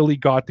never really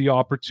got the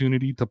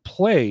opportunity to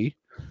play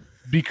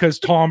because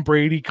Tom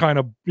Brady kind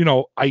of,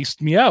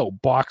 iced me out,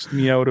 boxed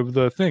me out of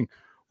the thing.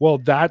 Well,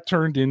 that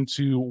turned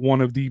into one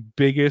of the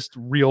biggest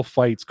real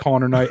fights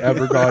Connor and I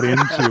ever got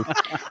into,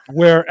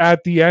 where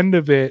at the end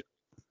of it,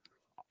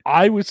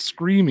 I was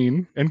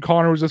screaming and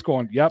Connor was just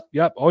going, yep.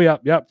 Oh,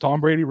 yep. Tom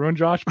Brady ruined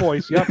Josh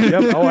Boyce. Yep.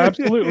 Oh,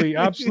 absolutely.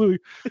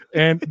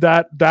 And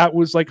that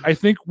was like, I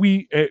think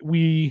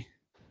that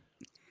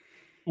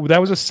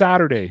was a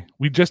Saturday.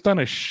 We just done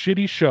a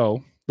shitty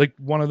show, like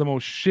one of the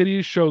most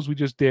shittiest shows we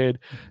just did,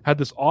 had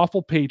this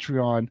awful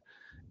Patreon,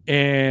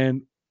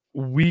 and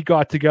we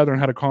got together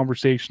and had a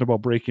conversation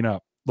about breaking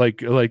up.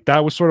 Like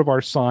that was sort of our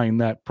sign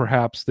that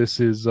perhaps this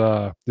has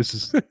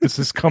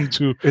come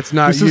to it's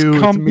not this you,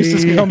 has it's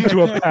this me. has come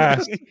to a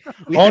pass.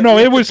 No,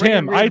 it was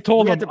him. I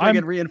told him I'm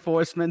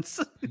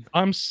reinforcements.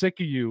 I'm sick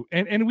of you.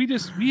 And we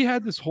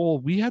had this whole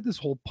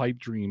pipe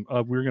dream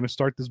of we were gonna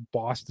start this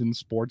Boston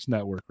Sports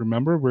Network.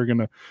 Remember? We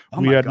had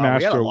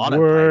Master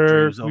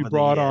Work.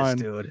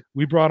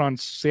 We brought on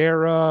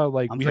Sarah.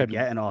 Like I'm we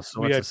had all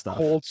sorts of stuff.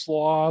 Cold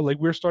Slaw. Like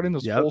we were starting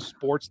this whole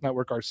sports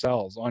network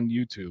ourselves on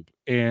YouTube.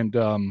 And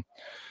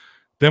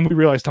then we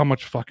realized how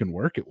much fucking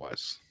work it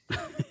was.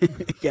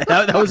 Yeah,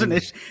 that was an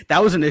issue.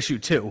 That was an issue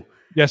too.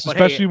 Yes, but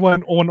especially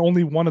when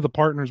only one of the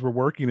partners were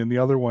working and the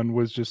other one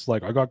was just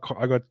like, I got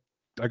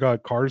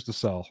cars to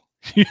sell.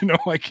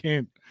 I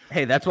can't.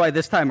 Hey, that's why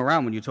this time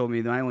around when you told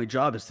me my only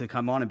job is to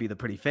come on and be the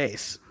pretty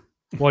face.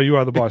 Well, you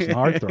are the Boston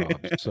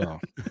Heartthrob, so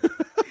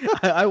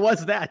I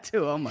was that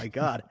too. Oh my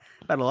god,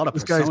 I've had a lot of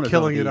this guy's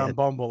killing it on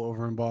Bumble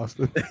over in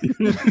Boston.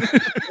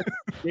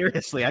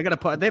 Seriously, I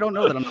gotta. They don't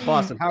know that I'm the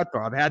Boston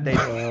Heartthrob. Had they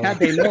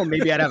known,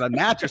 maybe I'd have a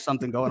match or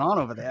something going on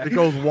over there. It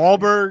goes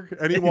Wahlberg,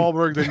 Eddie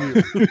Wahlberg, then you.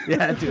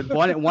 Yeah, dude.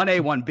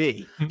 1A,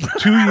 1B.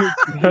 2 years.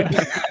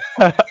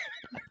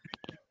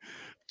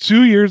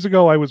 2 years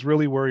ago, I was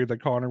really worried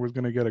that Connor was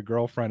going to get a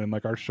girlfriend and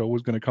like our show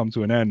was going to come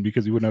to an end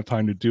because he wouldn't have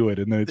time to do it.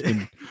 And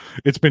then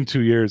it's been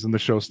 2 years and the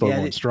show's still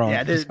going strong.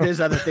 Yeah, there's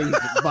other things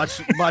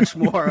much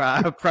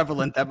more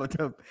prevalent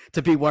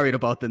to be worried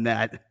about than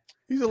that.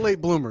 He's a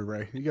late bloomer,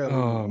 Ray. You got.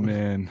 Oh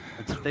man,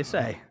 that's what they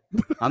say.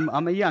 I'm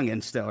a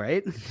youngin' still,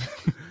 right?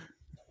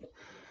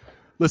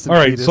 Listen. All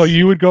right, Peters. so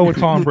you would go with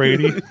Tom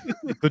Brady,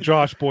 the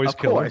Josh Boyce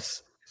killer.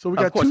 Course. So we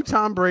got 2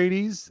 Tom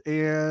Bradys,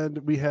 and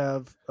we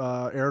have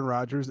Aaron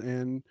Rodgers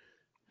and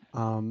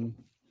Dan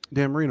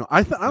Marino.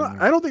 I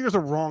don't think there's a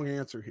wrong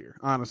answer here,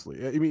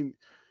 honestly. I mean,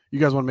 you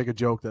guys want to make a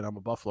joke that I'm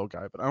a Buffalo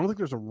guy, but I don't think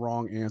there's a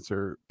wrong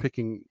answer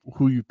picking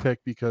who you pick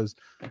because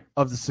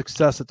of the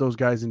success that those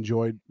guys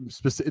enjoyed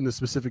in the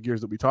specific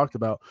years that we talked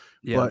about.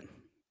 Yeah. But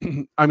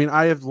I mean,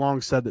 I have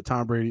long said that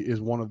Tom Brady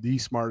is one of the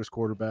smartest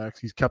quarterbacks.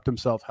 He's kept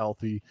himself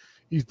healthy.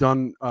 He's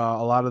done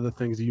a lot of the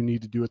things that you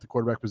need to do at the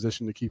quarterback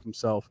position to keep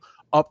himself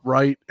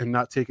upright and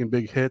not taking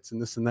big hits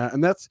and this and that.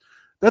 And that's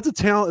a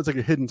talent. It's like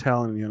a hidden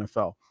talent in the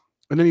NFL.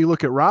 And then you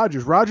look at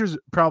Rodgers. Rodgers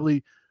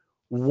probably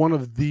one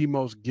of the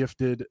most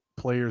gifted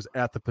players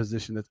at the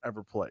position that's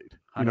ever played.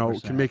 You know,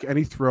 100%. can make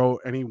any throw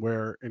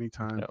anywhere,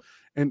 anytime. Yep.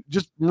 And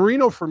just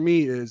Marino for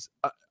me is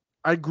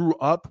I grew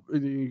up,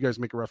 you guys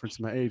make a reference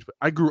to my age, but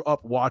I grew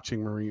up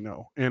watching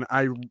Marino, and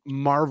I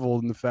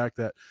marveled in the fact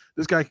that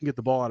this guy can get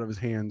the ball out of his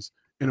hands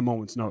in a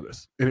moment's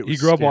notice. And it was He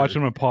grew up scary.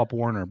 watching him with Pop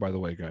Warner, by the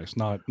way, guys.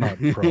 Not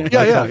pro.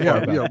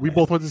 Yeah. We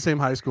both went to the same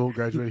high school,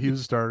 graduated. He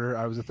was a starter.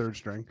 I was a third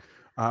string.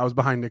 I was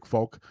behind Nick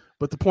Folk.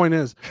 But the point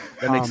is,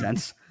 That makes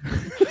sense.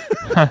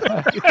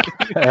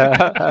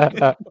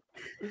 The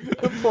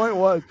point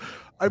was,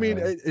 I mean,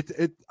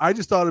 I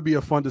just thought it'd be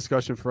a fun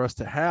discussion for us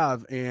to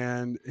have,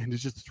 and to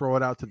just throw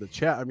it out to the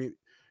chat. I mean,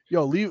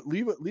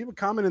 leave a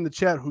comment in the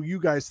chat who you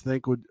guys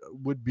think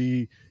would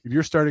be, if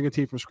you're starting a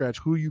team from scratch,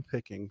 who are you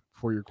picking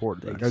for your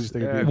quarterback? I just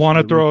think I want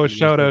to throw a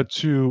shout out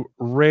to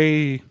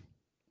Ray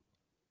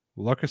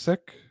Lukasik.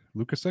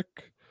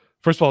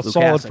 First of all,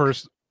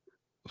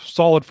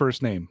 solid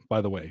first name,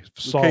 by the way.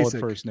 Solid Lukasik.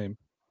 first name.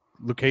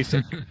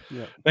 Lukasik.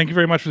 Yeah. Thank you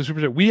very much for the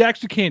super chat. We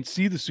actually can't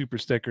see the super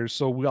stickers,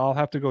 so I'll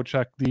have to go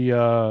check the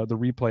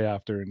replay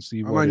after and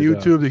see I'm what on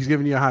YouTube. He's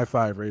giving you a high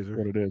five, Razor.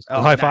 what it is.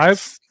 Oh, High nice.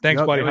 five? Thanks,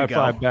 Yep, buddy. there we High go.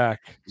 five back.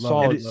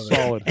 Love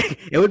Solid.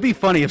 It would be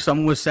funny if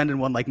someone was sending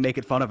one like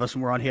making fun of us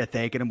and we're on here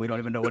thanking him. We don't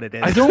even know what it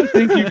is. I don't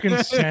think you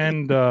can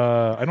send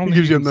I don't He think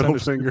gives you you can a middle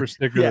send a finger. super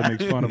sticker that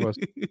makes fun of us.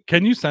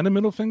 Can you send a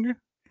middle finger?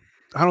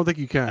 I don't think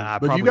you can. Nah,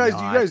 but you probably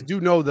guys not.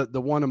 do know that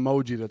the one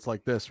emoji that's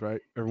like this,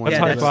 right? Everyone That's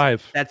Yeah, high does.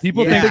 five. that's-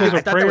 People yeah, think those I are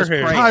thought that prayer was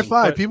hands. praying. High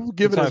five. but People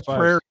give it it's as high five.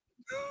 prayer.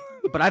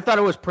 But I thought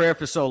it was prayer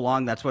for so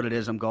long. That's what it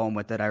is. I'm going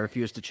with it. I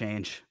refuse to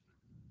change.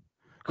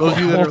 Those of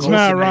you that Well, are it's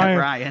Matt listening,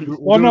 Ryan. we're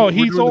Well, no,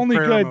 doing he's the only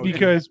prayer good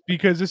emoji.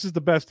 because this is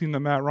the best team that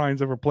Matt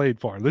Ryan's ever played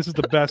for. This is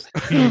the best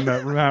team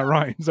that Matt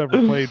Ryan's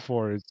ever played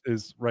for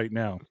is right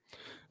now.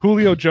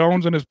 Julio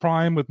Jones in his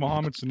prime with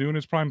Mohamed Sanu in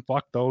his prime.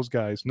 Fuck those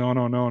guys. No.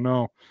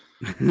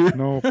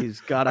 No. He's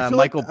got I feel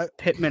Michael like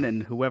Pittman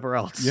and whoever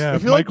else. Yeah. I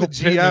feel Michael like the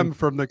GM Pittman.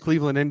 from the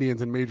Cleveland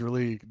Indians in Major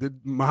League. Did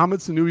Mohamed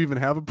Sanu even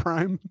have a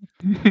prime?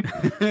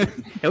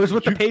 It was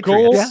with the Go,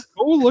 Patriots.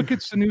 go look at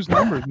Sanu's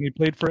numbers when he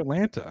played for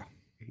Atlanta.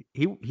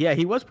 He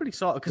was pretty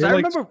solid. Because They're I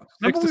like remember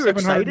 600 to we were 700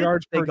 excited.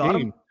 yards They per got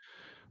game. him.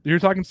 You're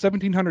talking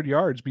 1,700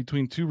 yards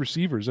between two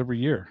receivers every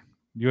year.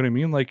 You know what I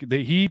mean? Like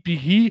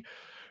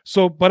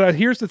So, but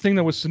here's the thing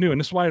that was Sanu, and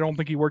this is why I don't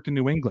think he worked in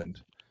New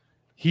England.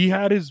 He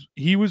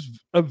was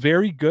a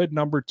very good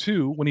number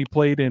 2 when he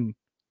played in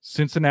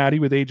Cincinnati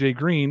with AJ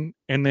Green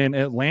and then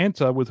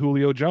Atlanta with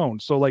Julio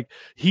Jones. So like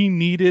he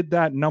needed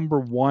that number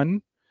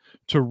 1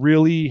 to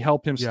really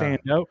help him stand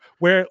out.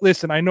 Where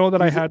listen, I know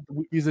that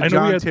He's I a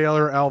know we John had-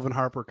 Taylor, Alvin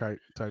Harper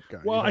type guy.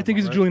 well, You know I think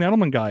he's a about, Julian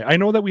Edelman guy. I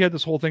know that we had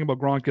this whole thing about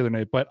Gronk the other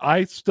night, but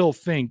I still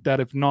think that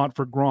if not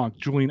for Gronk,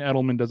 Julian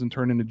Edelman doesn't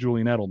turn into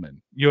Julian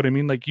Edelman. You know what I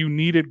mean? Like you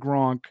needed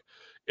Gronk,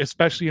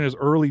 especially in his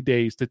early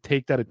days, to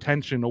take that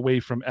attention away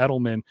from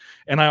Edelman.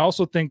 And I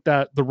also think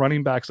that the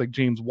running backs like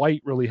James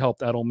White really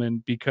helped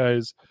Edelman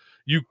because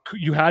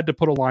you had to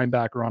put a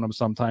linebacker on him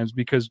sometimes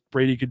because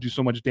Brady could do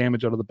so much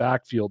damage out of the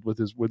backfield with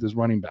his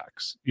running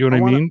backs. You know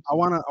what I mean? I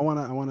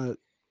want to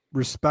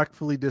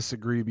respectfully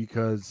disagree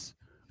because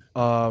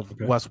of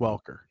Wes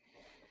Welker.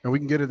 And we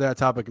can get to that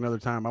topic another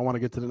time. I want to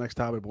get to the next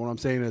topic, but what I'm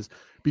saying is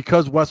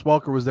because Wes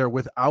Welker was there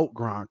without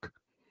Gronk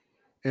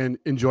and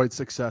enjoyed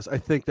success, I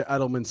think that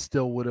Edelman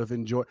still would have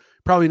enjoyed,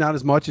 probably not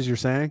as much as you're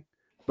saying,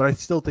 but I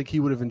still think he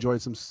would have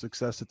enjoyed some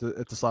success at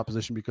the slot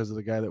position because of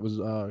the guy that was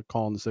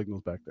calling the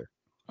signals back there.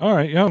 All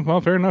right. Yeah.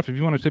 Well, fair enough. If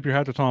you want to tip your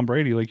hat to Tom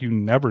Brady like you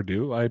never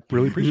do, I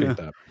really appreciate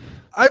that.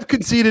 I've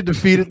conceded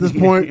defeat at this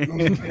point.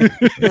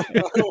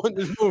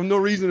 There's no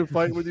reason to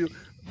fight with you.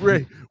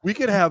 Ray, we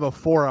could have a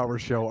 4-hour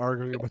show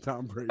arguing about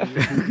Tom Brady.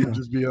 We could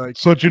just be like,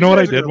 So do you know what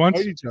I "You guys are did gonna once?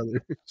 fight each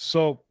other."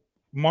 So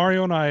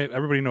Mario and I,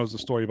 everybody knows the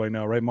story by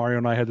now, right? Mario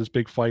and I had this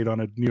big fight on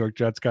a New York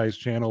Jets guy's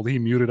channel. He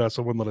muted us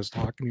and wouldn't let us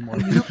talk anymore.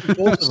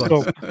 Both of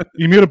us. So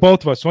he muted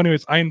both of us. So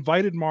anyways, I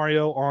invited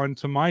Mario on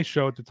to my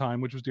show at the time,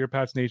 which was Dear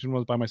Pats Nation,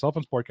 was by myself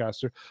and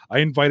Sportcaster. I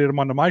invited him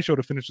onto my show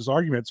to finish his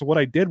argument. So what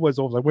I did was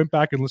I went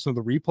back and listened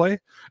to the replay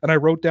and I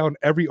wrote down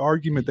every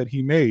argument that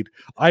he made.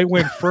 I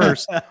went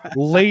first,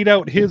 laid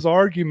out his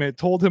argument,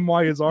 told him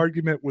why his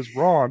argument was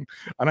wrong.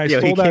 And I He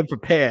stole came that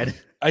prepared.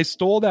 I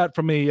stole that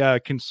from a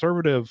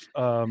conservative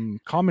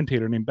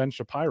commentator named Ben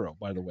Shapiro,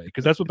 by the way,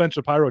 because that's what Ben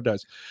Shapiro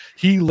does.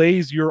 He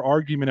lays your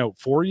argument out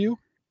for you,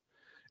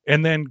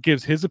 and then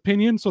gives his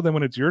opinion. So then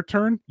when it's your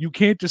turn, you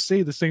can't just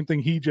say the same thing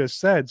he just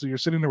said. So you're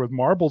sitting there with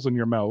marbles in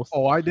your mouth.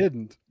 Oh, I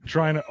didn't.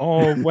 Trying to,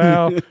 oh,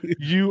 well,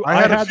 I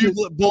had a few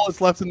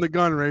bullets left in the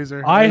gun,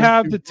 Razor. I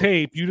have the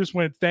tape. You just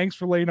went, thanks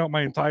for laying out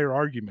my entire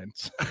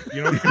argument.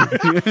 You know,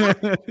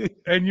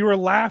 and you were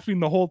laughing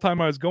the whole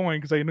time I was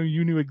going because I know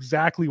you knew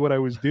exactly what I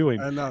was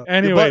doing. I know.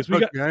 Anyways,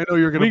 I know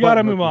you're going to. We got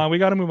to move on. We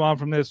got to move on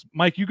from this.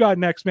 Mike, you got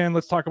next, man.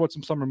 Let's talk about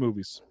some summer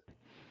movies.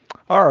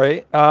 All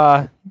right.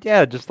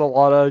 Yeah, just a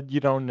lot of,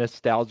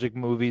 nostalgic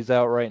movies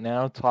out right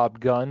now.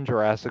 Top Gun,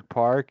 Jurassic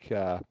Park.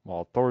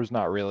 Well, Thor's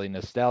not really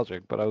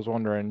nostalgic, but I was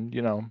wondering,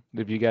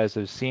 if you guys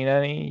have seen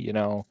any,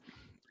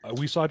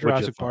 we saw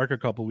Jurassic Park a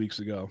couple weeks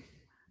ago.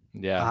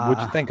 Yeah.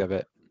 What'd you think of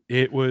it?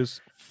 It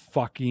was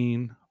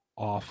fucking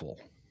awful.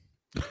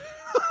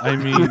 I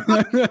mean,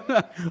 I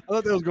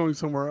thought that was going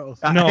somewhere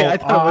else. No, I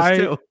thought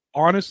it was too.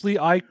 Honestly,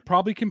 I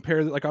probably compare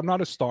it. Like, I'm not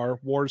a Star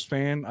Wars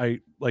fan.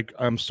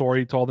 I'm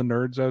sorry to all the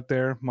nerds out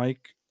there, Mike.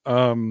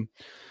 I've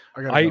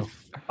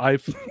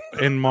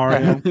and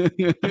Mario.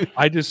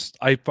 I just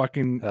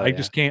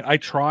can't. I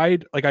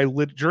tried. Like,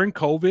 during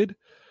COVID.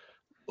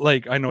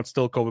 Like, I know it's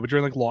still COVID, but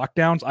during like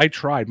lockdowns, I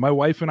tried. My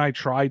wife and I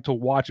tried to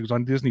watch it. It was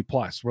on Disney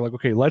Plus. We're like,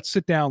 okay, let's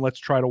sit down. Let's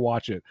try to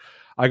watch it.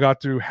 I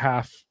got through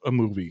half a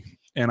movie,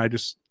 and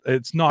it's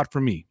not for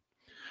me.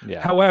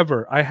 Yeah.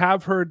 However, I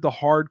have heard the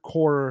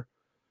hardcore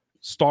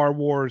Star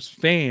Wars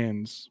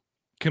fans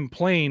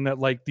complain that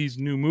like these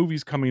new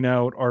movies coming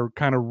out are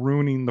kind of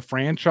ruining the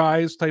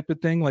franchise type of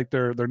thing. Like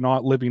they're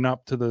not living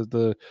up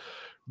to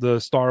the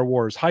Star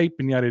Wars hype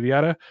and yada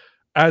yada.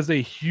 As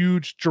a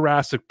huge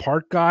Jurassic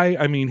Park guy,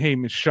 I mean, hey,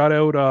 shout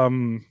out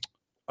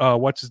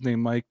what's his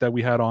name, Mike, that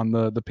we had on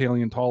the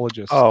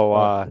paleontologist.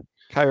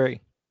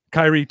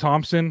 Kyrie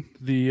Thompson,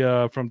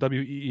 the from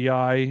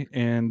WEEI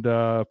and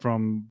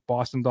from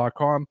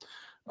Boston.com.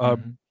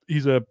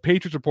 He's a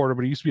Patriots reporter,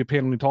 but he used to be a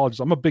paleontologist.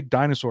 I'm a big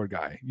dinosaur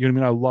guy. You know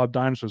what I mean? I love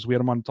dinosaurs. We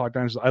had him on to talk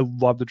dinosaurs. I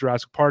love the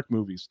Jurassic Park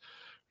movies.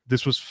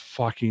 This was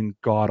fucking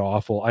god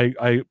awful.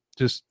 We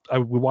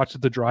watched it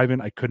at the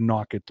drive-in. I could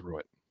not get through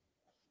it.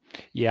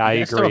 Yeah, I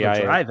agree. Still have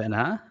a drive-in,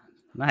 huh?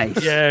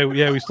 Nice. Yeah,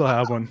 we still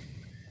have one.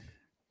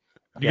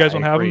 You guys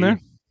don't have them there?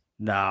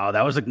 No,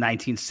 that was like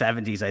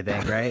 1970s, I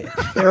think, right?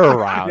 They're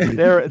around.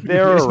 They're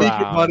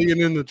around. Buddy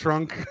in the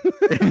trunk.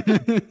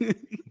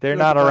 They're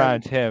not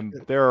around him.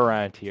 They're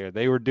around here.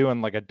 They were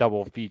doing like a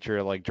double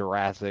feature, like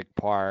Jurassic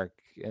Park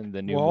and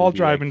the new. Well, all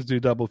drive-ins do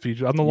double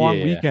feature on the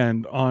long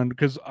weekend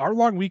because our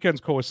long weekends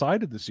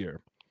coincided this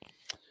year.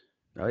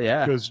 Oh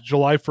yeah, because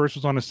July 1st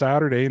was on a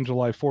Saturday and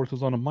July 4th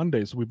was on a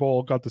Monday, so we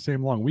both got the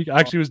same long week.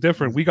 Actually, it was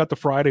different. We got the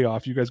Friday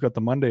off. You guys got the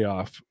Monday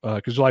off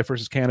because July 1st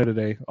is Canada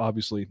Day,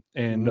 obviously,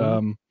 and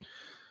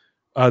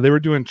they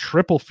were doing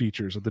triple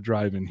features at the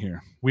drive-in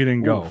here. We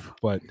didn't go,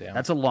 but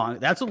that's a long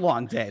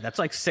day. That's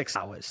like 6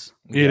 hours.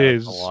 It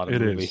is.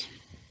 It is.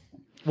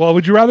 Well,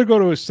 would you rather go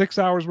to 6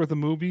 hours worth of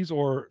movies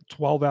or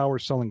 12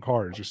 hours selling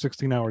cars or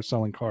 16 hours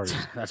selling cars?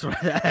 That's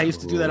what I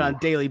used to do that on a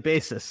daily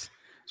basis.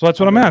 So that's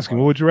what I'm asking.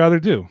 What would you rather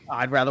do?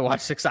 I'd rather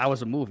watch 6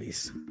 hours of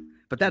movies,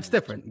 but that's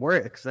different.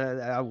 Work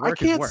I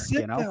can't work,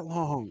 sit that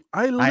long.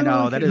 I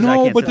know that is.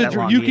 No, but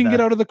you can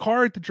get out of the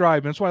car at the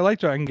drive. That's why I like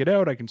to. I can get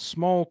out. I can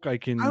smoke. I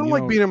don't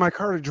like being in my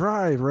car to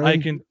drive. Right? I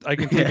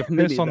can take a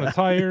piss on the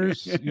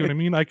tires. You know what I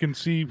mean? I can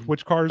see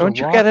which cars. Don't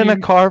you get in a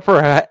car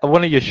for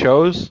one of your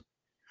shows?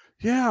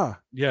 Yeah,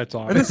 it's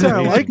awesome. I didn't say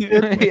I liked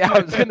it. Yeah, I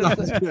was gonna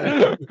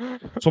say.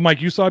 So, Mike,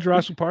 you saw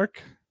Jurassic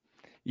Park?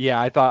 Yeah,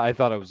 I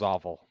thought it was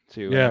awful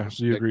too. Yeah,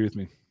 so you agree with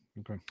me?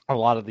 Okay. A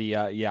lot of the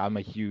I'm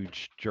a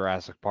huge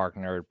Jurassic Park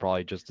nerd,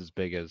 probably just as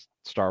big as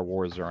Star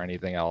Wars or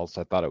anything else.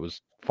 I thought it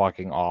was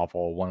fucking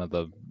awful. One of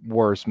the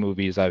worst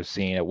movies I've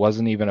seen. It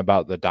wasn't even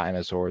about the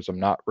dinosaurs. I'm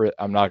not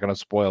going to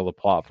spoil the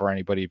plot for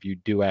anybody if you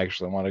do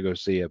actually want to go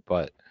see it,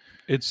 but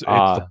it's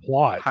the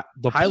plot.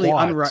 Highly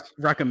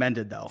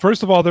unrecommended though.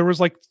 First of all, there was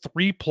like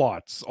 3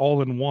 plots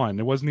all in one.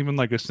 It wasn't even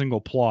like a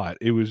single plot.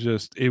 It was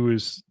just it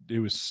was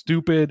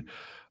stupid.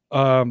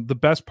 The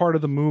best part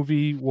of the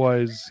movie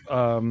was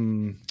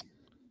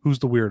who's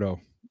the weirdo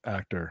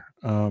actor?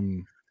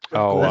 There's a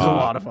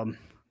lot of them.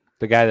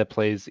 The guy that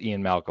plays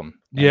Ian Malcolm.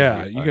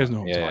 Yeah, you guys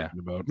know what I'm talking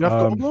about. Jeff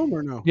Goldblum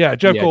or no? Yeah,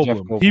 Jeff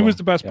Goldblum. He was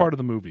the best part of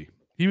the movie.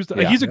 He was.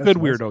 He's a good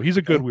weirdo. He's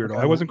a good weirdo.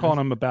 I wasn't calling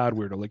him a bad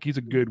weirdo. Like, he's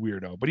a good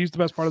weirdo, but he's the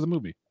best part of the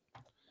movie.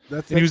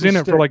 He was in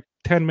it for like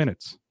 10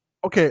 minutes.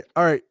 Okay,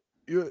 all right.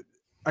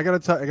 I gotta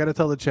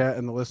tell the chat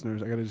and the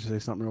listeners. I gotta just say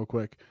something real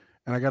quick,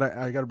 and I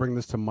gotta bring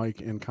this to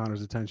Mike and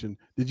Connor's attention.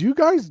 Did you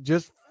guys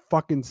just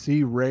fucking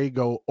see Ray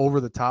go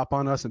over the top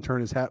on us and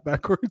turn his hat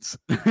backwards?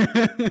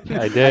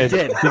 I did.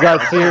 He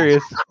got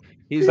serious.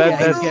 He's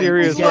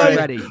serious.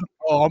 Ready.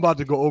 Oh, I'm about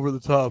to go over the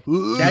top.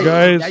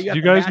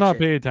 You guys not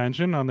pay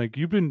attention? I'm like,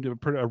 you've been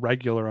a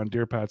regular on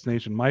Dear Pats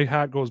Nation. My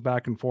hat goes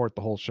back and forth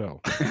the whole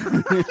show.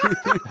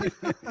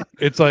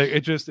 It's like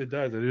it does.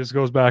 It just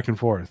goes back and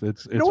forth.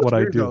 It's what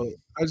I do. Though?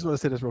 I just want to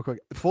say this real quick.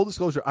 Full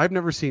disclosure: I've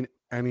never seen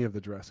any of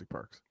the Jurassic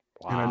Parks.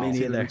 Wow. And I didn't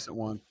see the recent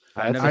one.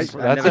 I've never, That's-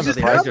 I've that's never It seen just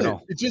the hasn't.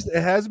 original.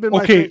 It has been.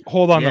 My Okay, thing.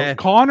 hold on. Yeah. Though.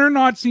 Connor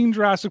not seen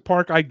Jurassic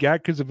Park, I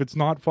get, because if it's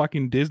not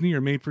fucking Disney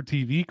or made for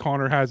TV,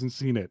 Connor hasn't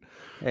seen it.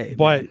 Hey,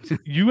 But man.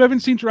 you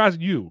haven't seen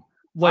Jurassic.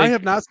 I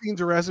have not seen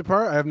Jurassic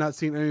Park. I have not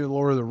seen any of the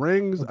Lord of the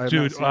Rings. I have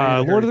dude. not seen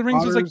any Lord of the Harry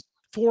Rings is like Potters.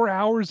 4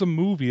 hours a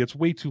movie. It's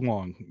way too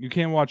long. You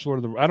can't watch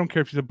Lord of the. I don't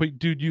care if you. But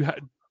dude,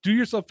 do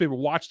yourself a favor.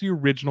 Watch the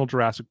original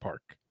Jurassic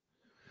Park.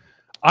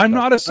 I'm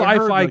not a I've heard,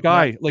 sci-fi like,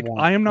 guy. that's Like one.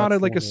 I am not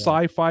That's like a the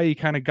one, sci-fi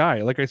kind of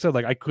guy. Like I said,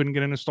 like I couldn't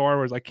get into Star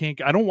Wars. I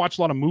don't watch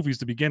a lot of movies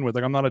to begin with.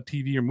 Like I'm not a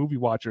TV or movie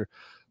watcher.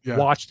 Yeah.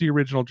 Watch the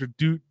original.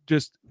 Do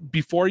just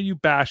before you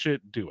bash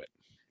it, do it.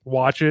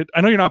 Watch it.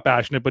 I know you're not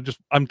bashing it, but just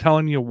I'm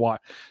telling you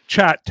what.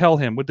 Chat, tell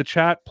him. With the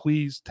chat,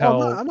 please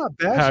tell. I'm not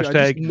bashing. I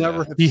hashtag, just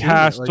never have he seen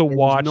has it. Like, to there was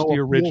watch no the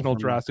appeal original for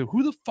me. Jurassic.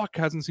 Who the fuck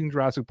hasn't seen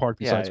Jurassic Park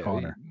besides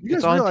Connor? You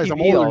It's guys on realize I'm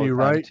TV older all than the you, time,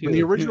 right? When too.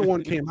 the original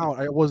one came out,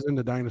 I was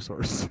into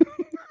dinosaurs.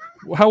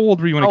 How old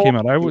were you when it How came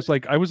old out? I were was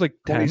like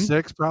 10.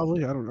 26,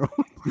 probably. I don't know.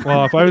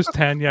 Well, if I was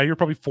 10, yeah, you're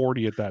probably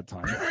 40 at that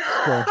time.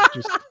 So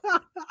just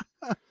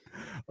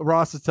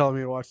Ross is telling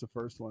me to watch the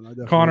first one. I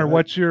definitely, Connor,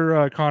 what's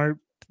your Connor?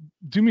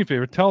 Do me a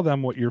favor. Tell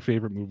them what your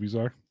favorite movies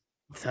are.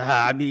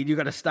 I mean, you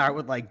got to start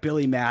with like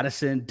Billy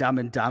Madison, Dumb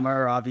and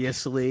Dumber,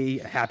 obviously,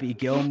 Happy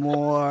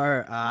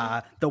Gilmore,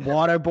 The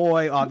Water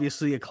Boy,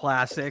 obviously a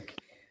classic,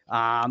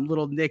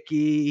 Little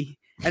Nicky,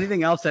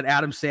 anything else that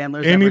Adam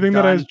Sandler's Anything ever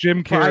that done has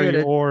Jim prior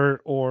Carrey to-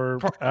 or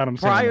Adam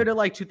Sandler. prior to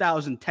like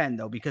 2010,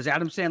 though, because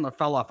Adam Sandler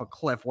fell off a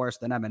cliff worse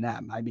than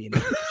Eminem. I mean,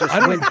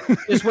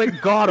 just went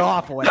god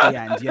awful at the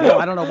end. You know,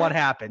 I don't know what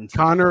happened.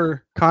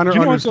 Connor You know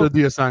what, understood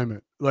the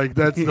assignment. Like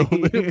that's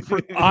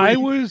the I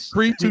was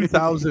pre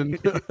 2000.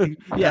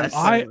 Yes,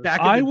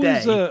 back in the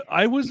day.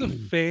 I was a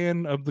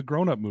fan of the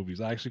grown-up movies.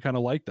 I actually kind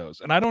of like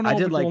those. And I don't know I if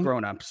did it's like only-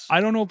 Grown Ups.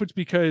 I don't know if it's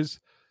because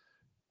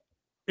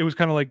it was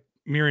kind of like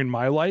mirroring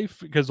my life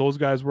because those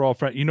guys were all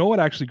friends. You know what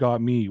actually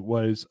got me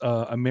was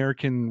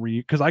American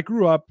because I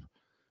grew up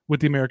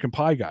with the American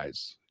Pie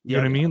guys. You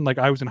know what I mean? Like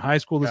I was in high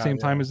school the same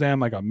time as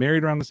them. I got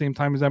married around the same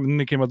time as them, and then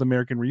they came out with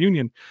American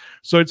Reunion.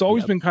 So it's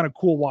always been kind of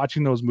cool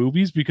watching those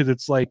movies because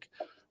it's like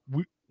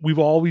we've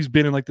always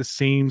been in like the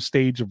same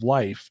stage of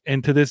life.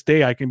 And to this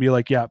day, I can be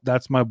like, yeah,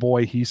 that's my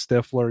boy. He's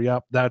Stifler.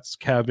 Yep. That's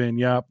Kevin.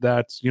 Yep.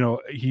 That's,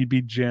 he'd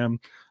be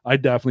Jim.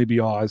 I'd definitely be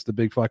Oz, the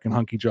big fucking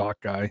hunky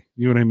jock guy.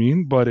 You know what I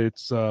mean? But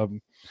it's,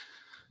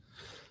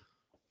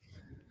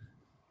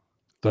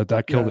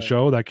 that killed the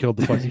show. That killed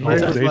the fucking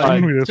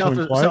conversation. We just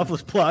went quiet.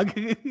 Selfless plug.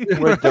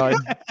 We're done.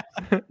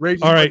 Rage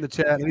All right. in the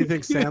chat.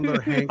 Anything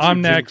Sandler, Hanks, I'm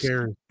or Jim next.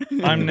 Carrey?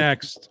 I'm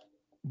next.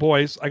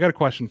 Boys, I got a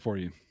question for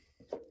you.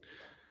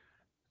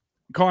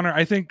 Connor,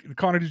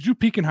 did you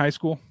peak in high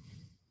school?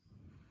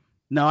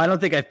 No, I don't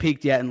think I've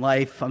peaked yet in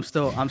life. I'm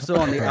still on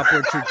the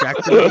upward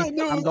trajectory.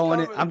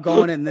 I'm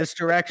going in this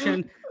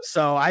direction.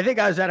 So I think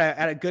I was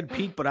at a good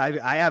peak, but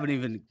I haven't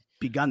even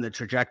begun the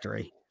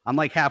trajectory. I'm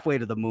like halfway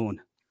to the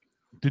moon.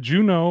 Did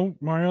you know,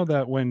 Mario,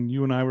 that when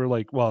you and I were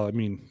like, well, I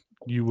mean,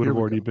 you would have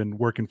already been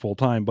working full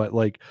time, but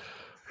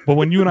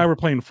when you and I were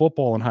playing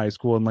football in high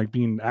school and like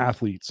being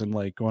athletes and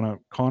like going out,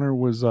 Connor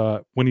was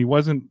when he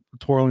wasn't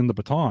twirling the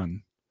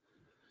baton,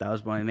 That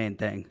was my main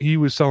thing. he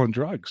was selling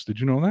drugs. Did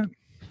you know that?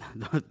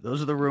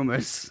 Those are the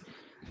rumors.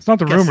 It's not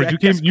the Guess- rumors. I You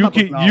guess you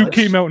public knowledge.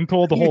 came out and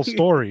told the whole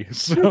story.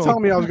 So You're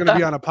telling me I was going to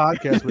be on a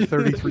podcast with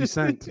 33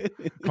 Cent.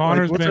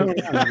 Connor's what's been,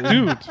 going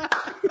on, dude.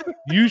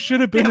 You should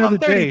have been there I'm the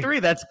day. 33.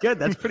 That's good.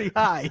 That's pretty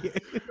high.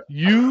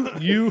 You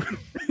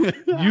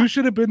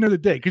should have been there the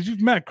day because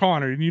you've met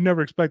Connor and you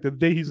never expected the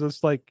day he's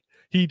just like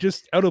he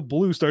just out of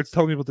blue starts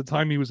telling me about the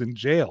time he was in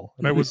jail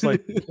and I was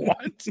like what?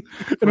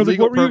 And I was like,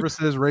 legal what were you?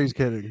 purposes, Ray's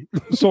kidding.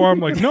 So I'm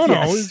like, no,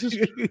 Yes. it's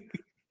just.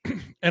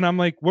 And I'm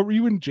like, what were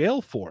you in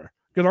jail for?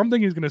 Because I'm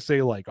thinking he's gonna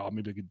say like, oh,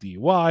 maybe like a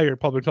DUI or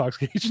public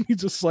intoxication. He's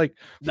just like,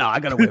 No, I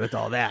got away with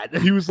all that.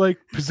 he was like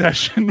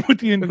possession with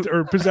the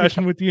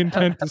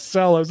intent to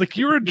sell. I was like,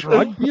 you're a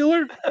drug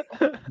dealer.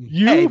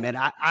 You Hey man,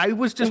 I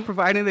was just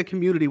providing the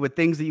community with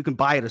things that you can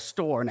buy at a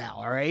store now.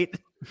 All right.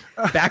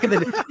 Back in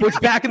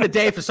the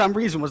day, for some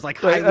reason, was like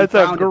highly That's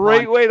a frowned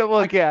great upon. way to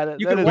look at it.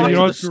 You That can is walk, you a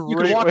know to, the, you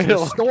great can walk way to the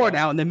look store at it.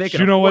 now and they make it.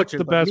 You know a what's fortune,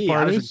 the but best me, part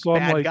I was is? a So I'm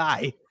bad like-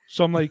 guy.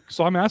 So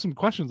I'm asking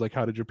questions like,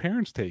 how did your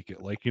parents take it?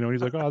 Like,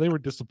 he's like, oh, they were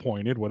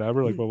disappointed,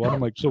 whatever. Like, well, what?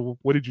 I'm like, so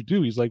what did you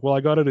do? He's like, well, I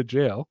got out of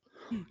jail.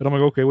 And I'm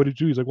like, okay, what did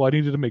you do? He's like, well, I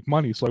needed to make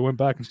money. So I went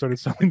back and started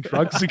selling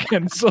drugs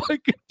again so I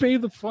could pay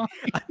the fine.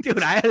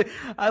 Dude,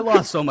 I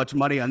lost so much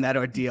money on that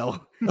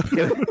ordeal.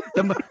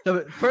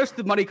 First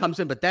the money comes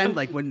in, but then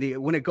like when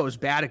it goes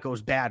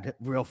bad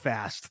real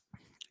fast.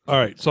 All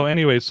right. So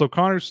anyway, so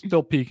Connor's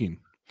still peaking.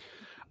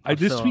 I'm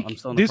This still in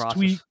the this process.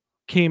 tweet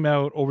came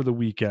out over the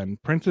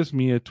weekend. Princess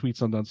Mia tweets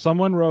something.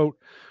 Someone wrote,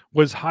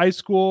 was high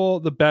school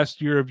the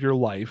best year of your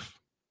life?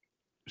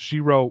 She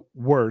wrote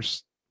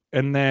worse.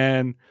 And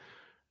then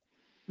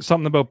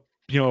something about,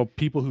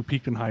 people who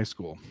peaked in high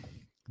school.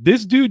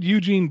 This dude,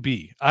 Eugene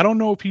B. I don't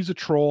know if he's a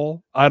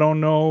troll. I don't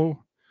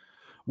know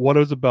what it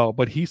was about,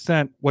 but he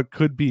sent what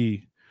could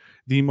be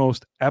the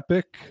most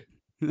epic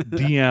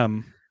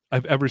DM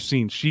I've ever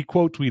seen. She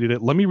quote tweeted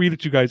it. Let me read it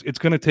to you guys. It's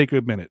going to take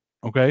a minute.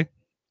 Okay.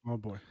 Oh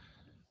boy.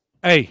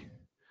 Hey,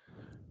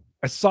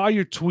 I saw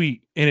your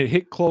tweet and it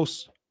hit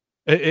close.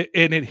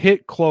 It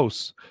hit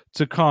close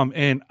to come.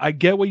 And I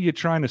get what you're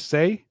trying to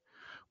say,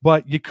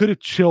 but you could have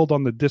chilled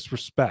on the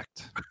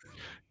disrespect.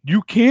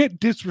 You can't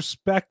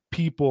disrespect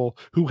people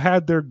who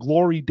had their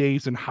glory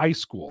days in high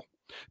school.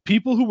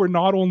 People who were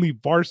not only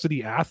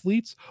varsity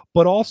athletes,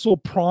 but also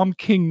prom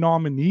king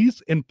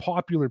nominees and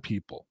popular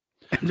people.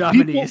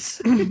 Nominees.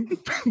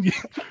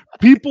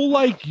 People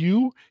like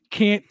you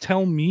can't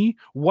tell me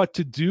what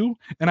to do,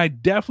 and I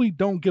definitely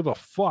don't give a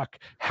fuck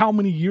how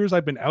many years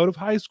I've been out of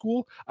high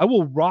school. I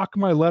will rock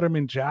my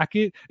Letterman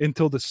jacket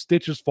until the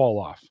stitches fall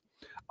off.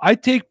 I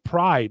take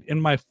pride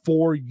in my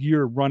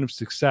 4-year run of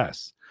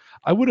success.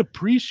 I would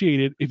appreciate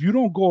it if you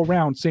don't go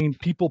around saying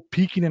people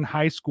peaking in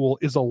high school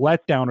is a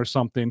letdown or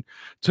something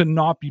to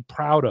not be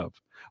proud of.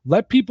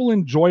 Let people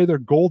enjoy their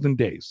golden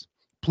days.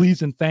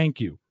 Please and thank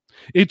you.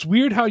 It's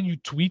weird how you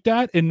tweet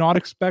that and not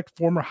expect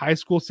former high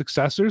school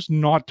successors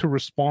not to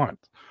respond.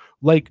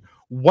 Like,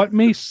 what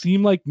may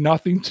seem like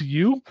nothing to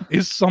you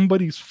is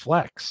somebody's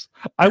flex.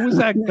 I was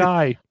that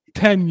guy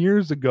 10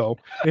 years ago,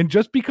 and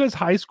just because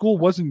high school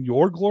wasn't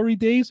your glory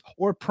days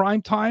or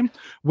prime time,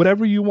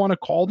 whatever you want to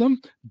call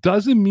them,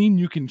 doesn't mean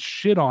you can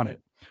shit on it.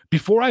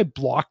 Before I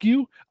block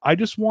you, I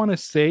just want to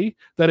say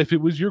that if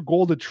it was your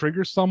goal to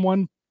trigger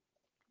someone,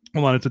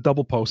 hold on, it's a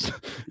double post.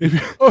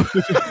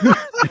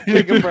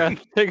 Take a breath.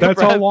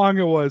 That's how long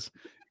it was.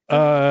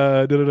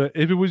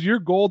 If it was your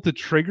goal to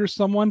trigger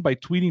someone by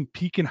tweeting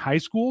peak in high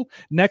school,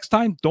 next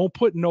time don't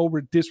put no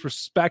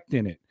disrespect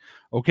in it.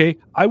 Okay,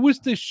 I was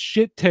this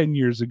shit 10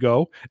 years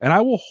ago, and I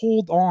will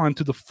hold on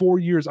to the 4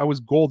 years I was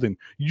golden.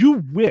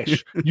 You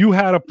wish you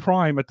had a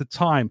prime at the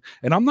time,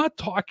 and I'm not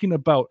talking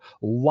about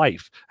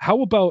life.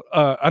 How about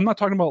I'm not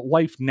talking about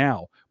life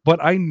now,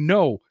 but I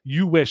know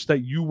you wish that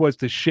you was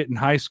the shit in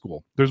high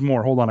school. There's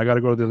more. Hold on, I got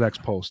to go to the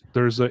next post.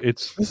 This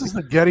is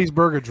the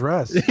Gettysburg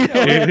Address.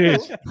 It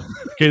is.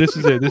 Okay, this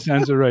is it. This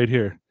ends it right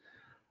here.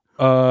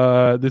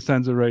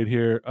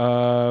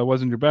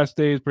 Wasn't your best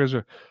days.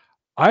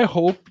 I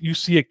hope you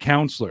see a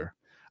counselor.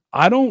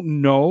 I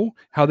don't know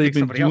how they've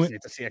been doing. Else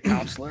needs to see a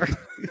counselor.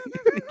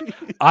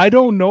 I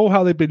don't know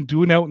how they've been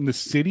doing out in the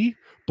city,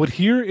 but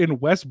here in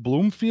West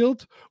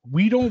Bloomfield,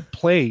 we don't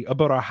play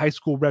about our high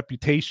school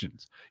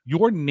reputations.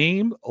 Your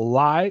name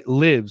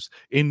lives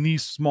in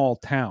these small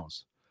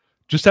towns.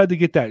 Just had to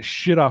get that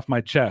shit off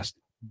my chest.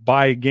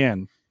 Bye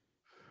again.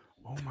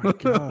 Oh my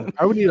god!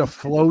 I would need a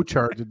flow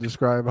chart to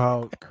describe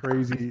how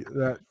crazy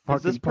that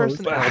fucking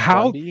person.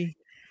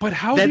 But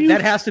how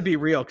that has to be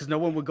real, because no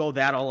one would go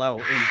that all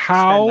out and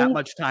spend that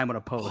much time on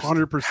a post.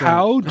 100%.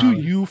 How do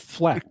you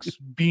flex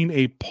being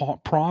a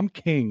prom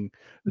king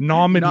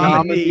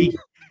nominee?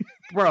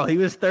 Bro, he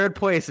was third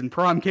place in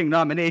prom king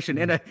nomination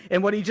and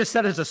what he just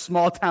said is a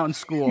small town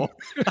school.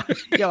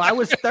 Yo, I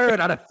was third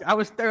out of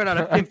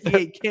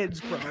 58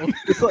 kids, bro.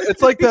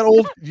 It's like that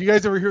old. You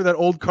guys ever hear that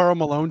old Karl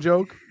Malone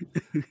joke?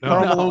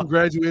 Karl Malone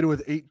graduated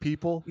with 8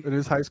 people in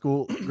his high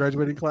school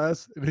graduating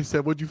class, and he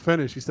said, "What'd you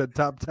finish?" He said,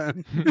 "Top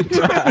 10."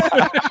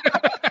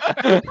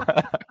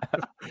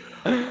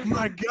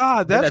 My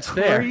God, that's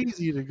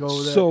crazy to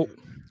go there. So,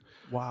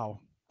 wow.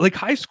 Like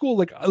high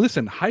school,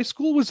 listen, high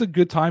school was a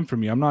good time for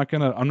me. I'm not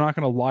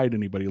gonna lie to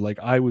anybody. Like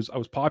I was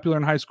popular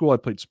in high school. I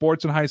played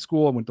sports in high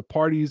school. I went to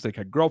parties, like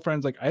had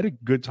girlfriends. Like I had a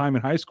good time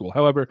in high school.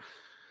 However,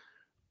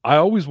 I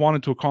always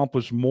wanted to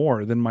accomplish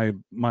more than my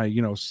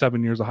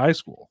 7 years of high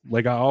school.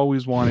 Like I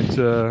always wanted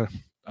to.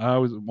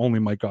 Only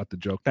Mike got the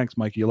joke. Thanks,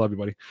 Mikey. I love you,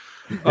 buddy.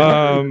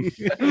 A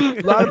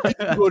lot of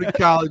people go to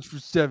college for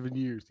 7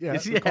 years. Yeah,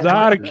 a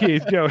lot of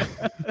kids.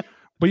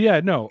 But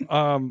yeah, no.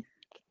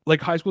 Like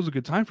high school is a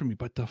good time for me,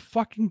 but to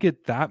fucking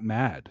get that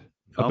mad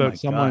about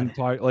someone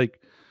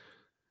like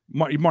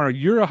Mario,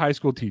 you're a high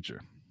school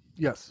teacher.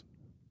 Yes.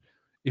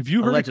 If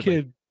you heard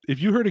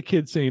a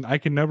kid saying, "I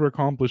can never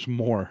accomplish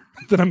more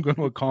than I'm going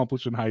to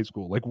accomplish in high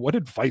school," like what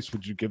advice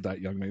would you give that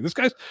young man? This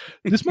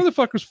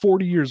motherfucker's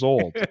 40 years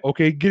old.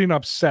 Okay, getting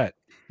upset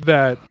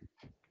that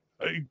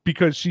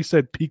because she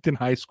said peaked in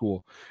high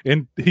school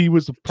and he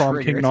was a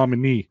prom king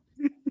nominee.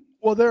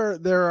 Well,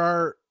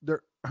 there.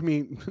 I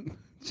mean.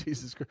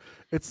 Jesus Christ.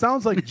 It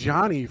sounds like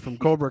Johnny from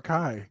Cobra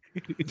Kai.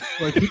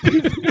 Like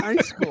in high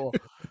school.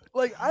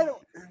 Like I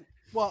don't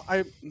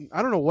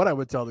know what I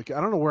would tell the kid.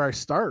 I don't know where I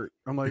start.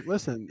 I'm like,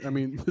 listen, I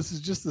mean, this is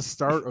just the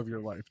start of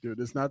your life, dude.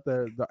 It's not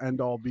the end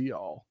all be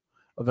all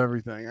of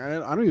everything. I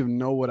don't even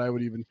know what I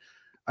would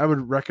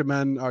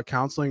recommend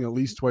counseling at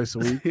least twice a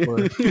week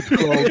for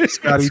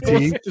Scotty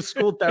T. The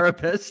school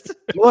therapist.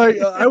 Like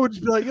I would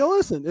just be like, yo,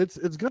 listen, it's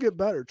gonna get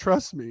better.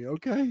 Trust me,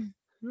 okay?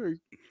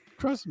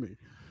 Trust me.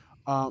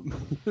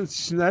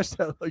 Smash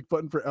that like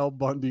button for Al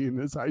Bundy in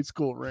his high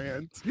school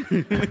rant.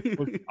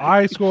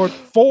 I scored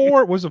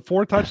 4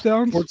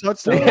 touchdowns? 4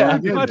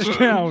 touchdowns. Yeah,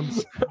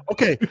 touchdowns.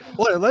 Okay,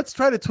 well, let's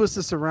try to twist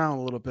this around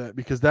a little bit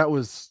because that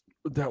was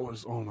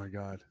oh my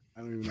God.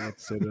 I don't even know what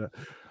to say to that.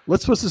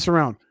 Let's twist this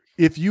around.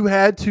 If you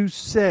had to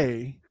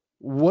say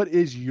what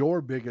is your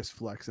biggest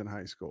flex in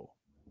high school,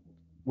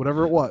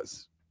 whatever it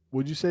was,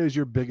 would you say is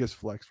your biggest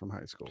flex from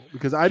high school?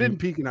 Because I didn't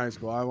peak in high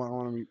school. I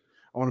want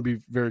to be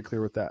very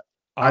clear with that.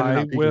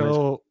 I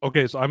will.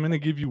 Okay, so I'm going to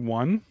give you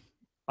one.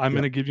 I'm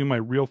going to give you my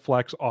real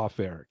flex off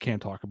air.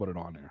 Can't talk about it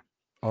on air.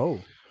 Oh,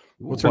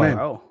 what's her name?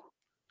 Oh.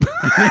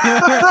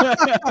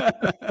 I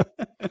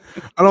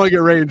don't want to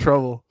get Ray in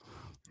trouble.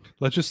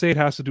 Let's just say it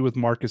has to do with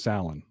Marcus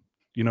Allen.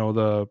 You know,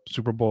 the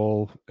Super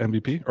Bowl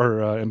MVP or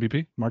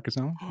MVP, Marcus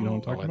Allen. You know what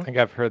I'm talking about? I think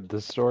I've heard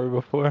this story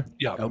before.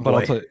 Yeah, Oh,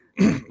 but boy.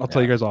 I'll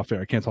tell you guys off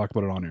air. I can't talk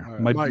about it on air. All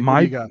right, Mike, what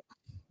do you got?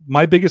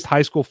 My biggest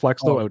high school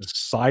flex though, Oh.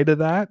 outside of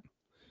that,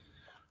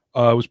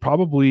 was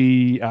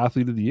probably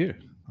athlete of the year.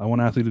 I won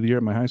athlete of the year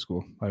at my high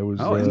school. I was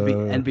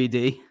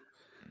NBD.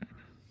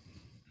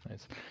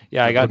 Nice.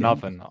 Yeah, I got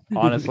nothing.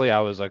 Honestly, I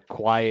was a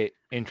quiet,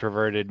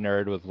 introverted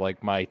nerd with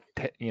like my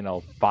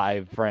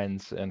 5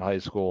 friends in high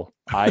school.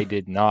 I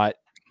did not.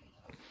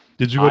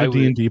 Did you go to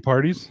D&D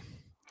parties?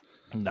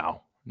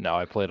 No,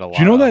 I played a lot.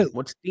 Do you know that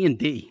What's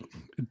D&D?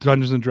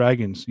 Dungeons and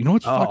Dragons? You know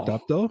what's fucked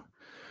up though?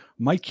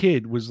 My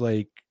kid was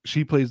like,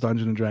 she plays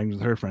Dungeons and Dragons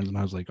with her friends, and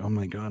I was like, oh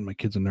my god, my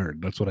kid's a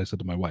nerd. That's what I said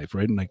to my wife,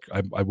 right? And like,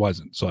 I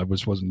wasn't, so I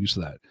wasn't used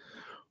to that.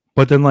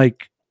 But then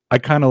like, I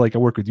kind of like, I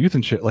work with youth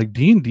and shit. Like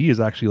D&D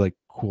is actually like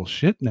cool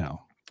shit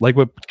now. Like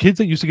what kids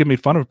that used to get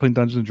made fun of playing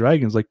Dungeons and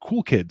Dragons, like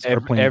cool kids are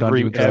playing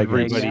Dungeons and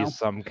Dragons. Everybody's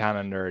some kind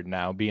of nerd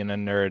now. Being a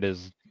nerd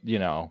is,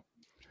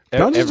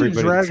 Dungeons and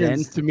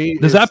Dragons to me.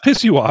 Does that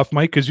piss you off,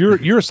 Mike? Because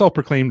you're a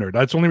self-proclaimed nerd.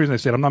 That's the only reason I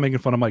say it. I'm not making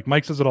fun of Mike.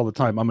 Mike says it all the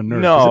time. I'm a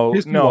nerd. No,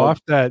 Does it piss you off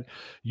that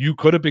you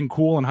could have been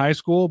cool in high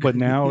school, but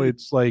now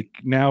it's like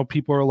now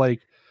people are like,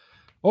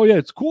 oh yeah,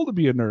 it's cool to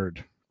be a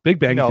nerd. Big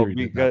Bang Theory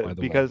did that, by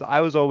the because way. I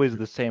was always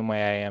the same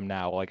way I am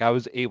now. Like I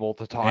was able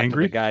to talk to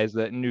the guys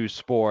that knew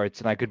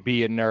sports, and I could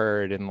be a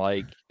nerd, and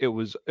like it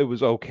was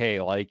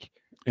okay. Like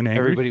and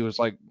everybody was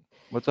like,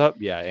 "What's up?"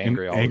 Yeah,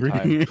 angry all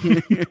the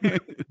time.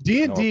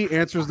 D&D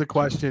answers the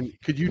question: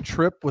 could you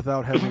trip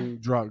without having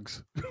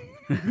drugs?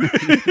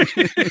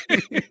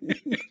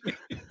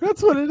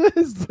 That's what it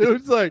is.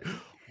 Dude. It's like,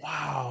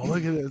 wow,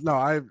 look at this.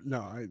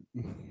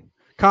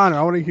 Connor,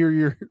 I want to hear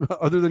your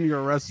other than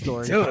your arrest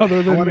story. Dude,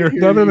 other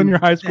than your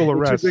high school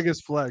arrest. What's your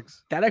biggest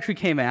flex? That actually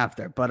came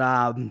after, but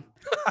dude,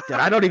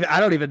 I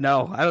don't even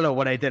know. I don't know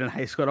what I did in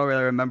high school. I don't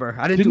really remember.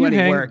 I didn't do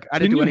any work. I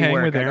didn't do any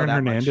work with Aaron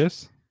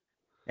Hernandez?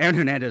 Aaron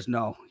Hernandez,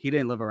 no, he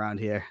didn't live around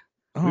here.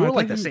 Oh, we were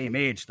like the same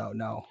age, though.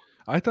 No,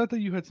 I thought that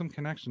you had some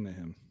connection to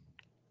him.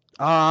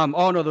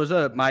 Oh no, there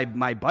was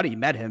my buddy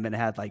met him and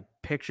had like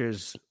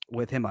pictures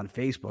with him on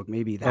Facebook.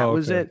 Maybe that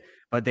was it.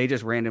 But they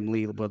just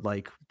randomly would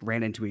like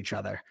ran into each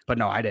other. But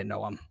no, I didn't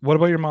know him. What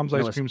about your mom's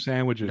ice cream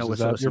sandwiches? No Is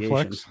that your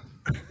flex?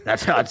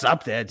 That's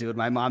up there, dude.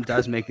 My mom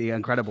does make the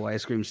incredible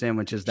ice cream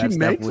sandwiches. That's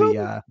definitely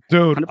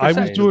dude. 100%. I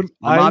was doing.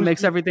 My mom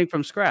makes everything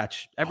from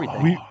scratch.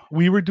 Everything.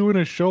 We were doing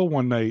a show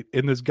one night,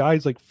 and this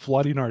guy's like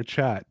flooding our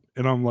chat.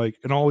 And I'm like,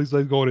 and all he's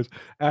like going is,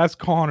 ask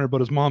Connor about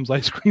his mom's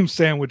ice cream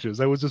sandwiches.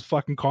 That was his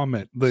fucking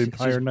comment the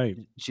entire night.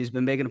 She's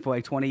been making it for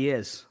like 20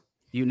 years.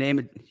 You name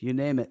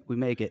it, we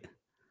make it.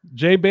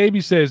 Jay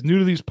Baby says, new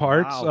to these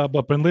parts,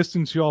 but been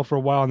listening to y'all for a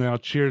while now.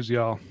 Cheers,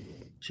 y'all.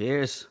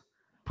 Cheers.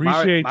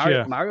 Appreciate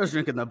you. Mario's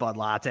drinking the Bud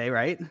Latte,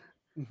 right?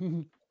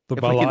 The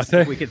Bud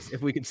Latte?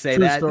 If we could say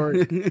True that.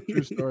 Story.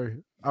 True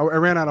story. I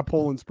ran out of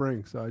Poland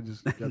Spring, so I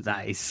just got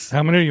nice.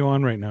 How many are you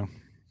on right now?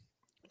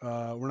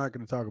 We're not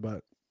going to talk about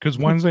it. Because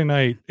Wednesday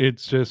night,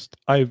 it's just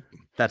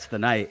that's the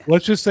night.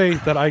 Let's just say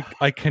that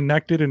I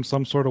connected in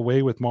some sort of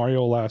way with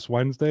Mario last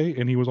Wednesday,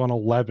 and he was on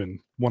 11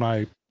 when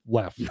I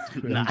left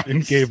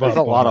and gave up. That's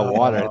a lot of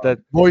water. That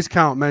boys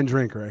count, men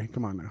drink. Ray,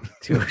 come on now.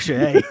 Touche.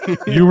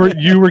 you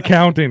were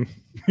counting.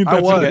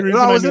 I was.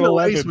 I was in a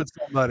race with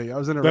somebody. I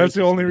was in a. That's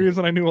the only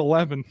reason I knew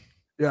 11.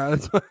 Yeah,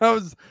 I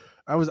was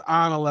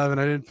on 11.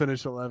 I didn't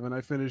finish 11.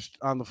 I finished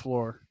on the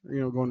floor.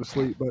 Going to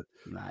sleep. But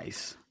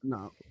nice.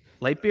 No.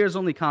 Light beers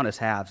only count as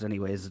halves,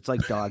 anyways. It's like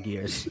dog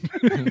years.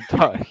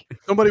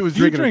 Somebody was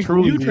drinking a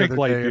Truly the other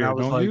light day, beer, and I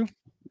was like, you?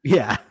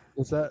 "Yeah,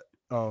 what's that?"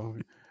 Oh,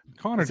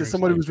 Connor.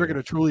 Somebody was drinking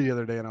a Truly the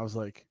other day, and I was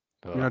like,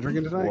 "You're not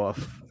drinking tonight?"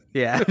 Woof.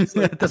 Yeah,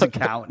 it doesn't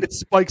count. It's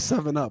Spike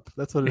 7-Up.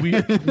 That's what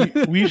it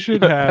is. We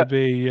should have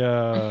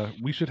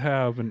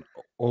an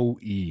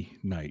OE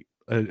night.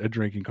 A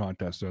drinking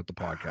contest at the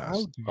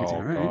podcast.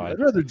 God. I'd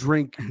rather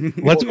drink.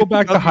 Let's go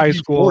back to high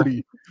school.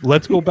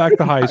 Let's go back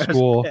to high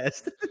school.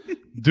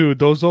 Dude,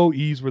 those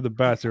OEs were the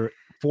best. They're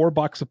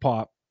 $4 a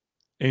pop.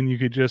 And you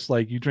could just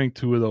you drink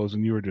 2 of those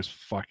and you were just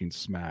fucking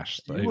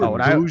smashed. When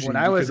I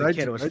was a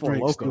kid, it was 4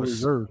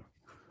 Locos.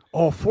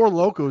 Oh, 4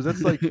 Locos.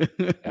 That's like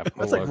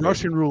like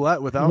Russian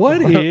roulette without.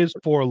 What is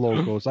 4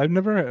 Locos? I've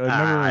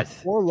never.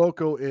 4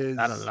 Loco is.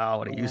 I don't know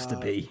what it used to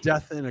be.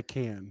 Death in a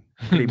can.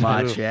 Pretty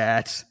much, yeah.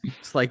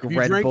 It's like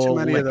Red Bull,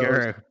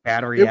 liquor,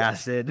 battery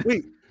acid.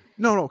 Wait,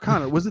 no,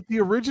 Connor. Was it the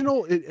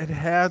original? It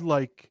had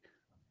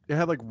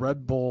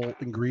Red Bull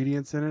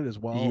ingredients in it as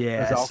well. Yeah,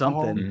 as alcohol?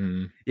 something.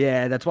 Mm-hmm.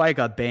 Yeah, that's why it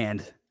got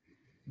banned.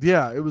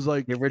 Yeah, it was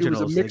like The it was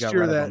originals, a they got mixture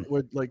rid of that them.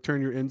 would like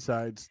turn your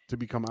insides to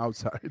become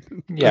outside.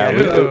 Yeah,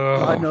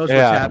 God knows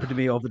yeah. what's happened to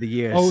me over the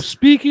years. Oh,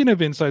 speaking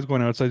of insides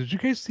going outside, did you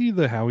guys see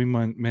the Howie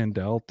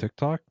Mandel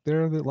TikTok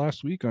there that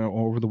last week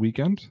over the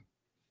weekend?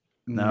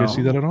 No. You guys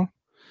see that at all?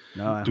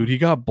 No, Dude, he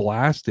got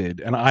blasted,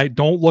 and I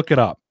don't look it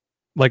up.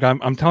 Like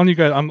I'm telling you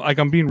guys,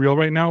 I'm being real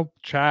right now.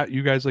 Chat,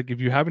 you guys, like if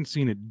you haven't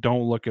seen it,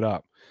 don't look it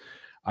up.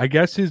 I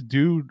guess his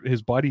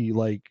buddy,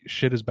 like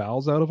shit his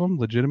bowels out of him,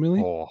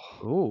 legitimately. Oh,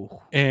 Ooh.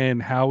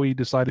 And Howie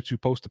decided to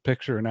post a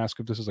picture and ask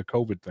if this is a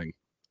COVID thing.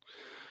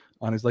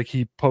 On his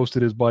he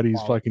posted his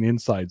buddy's fucking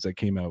insides that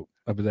came out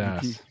of his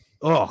ass.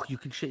 Oh, you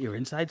can shit your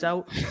insides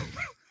out?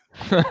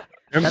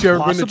 Haven't you ever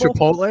been to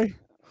Chipotle?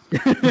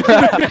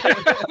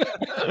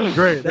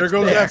 Great. There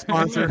goes that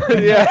sponsor.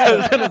 yeah, I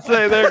was gonna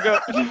say there goes.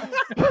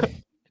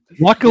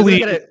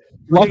 Luckily,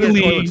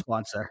 Luckily,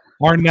 sponsor.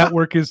 our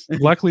network is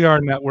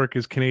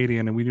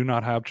Canadian, and we do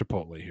not have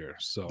Chipotle here.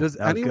 So Does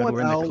That was good. anyone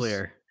We're in the else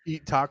clear.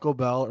 eat Taco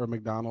Bell or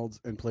McDonald's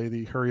and play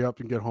the hurry up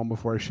and get home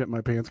before I shit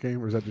my pants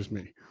game, or is that just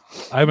me?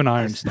 I have an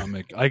iron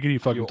stomach. I could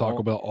eat fucking You Taco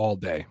all- Bell all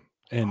day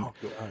and Oh,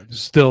 God.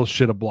 still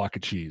shit a block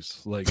of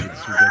cheese. Like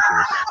it's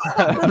ridiculous.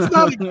 That's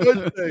not a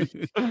good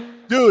thing.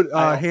 Dude,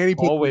 I Hanny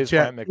put in the always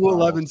chat, buy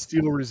 211 McDonald's.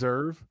 Steel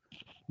Reserve,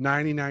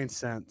 99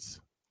 cents.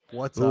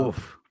 What's up?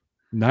 Oof.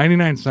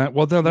 99 cents.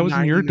 Well, that was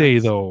in your 99 day,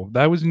 cents. though.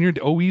 That was in your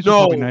OEs were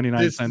probably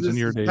 99 this cents in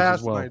your is days past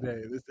as well. my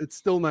day. It's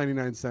still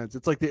 99 cents.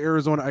 It's like the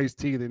Arizona iced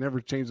tea. They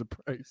never change the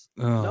price.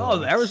 Oh, No,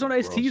 the Arizona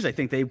iced gross. teas, I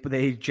think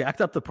they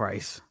jacked up the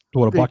price.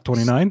 What, They-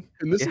 $1.29?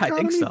 In this Yeah, I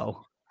think economy?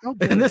 so. How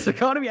dare In this you?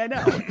 economy, I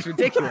know. It's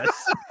ridiculous.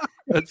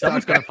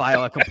 Someone's going to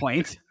file a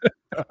complaint.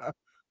 Oh,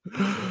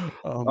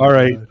 All my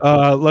right,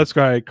 God. let's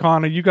go. All right,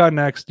 Connor, you got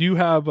next. You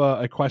have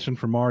a question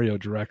for Mario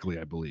directly,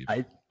 I believe.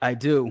 I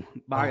do.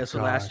 Mario, Oh, so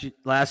God.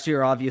 last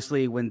year,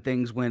 obviously, when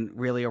things went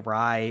really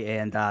awry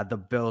and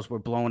the Bills were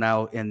blown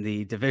out in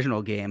the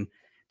divisional game,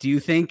 do you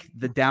think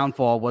the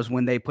downfall was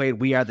when they played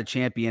We Are the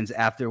Champions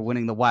after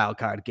winning the wild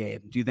card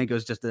game? Do you think it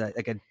was just a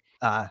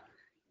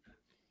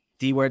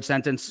D-word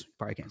sentence?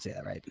 Probably can't say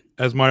that right.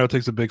 As Mario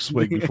takes a big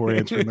swig before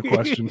answering the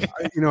question.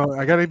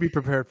 I got to be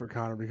prepared for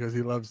Connor because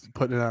he loves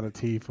putting it on a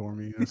tee for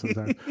me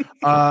sometimes.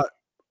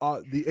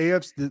 The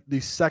AFC, the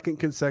second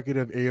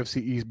consecutive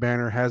AFC East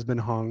banner has been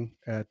hung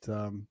at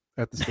the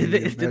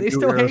stadium. Do they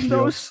still hang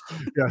those?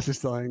 Yes, they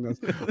still hang those.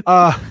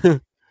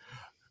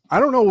 I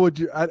don't know what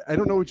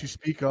you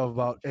speak of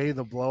about A,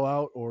 the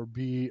blowout, or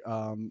B,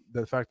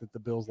 the fact that the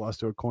Bills lost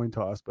to a coin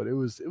toss, but it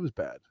was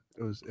bad.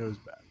 It was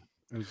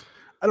bad.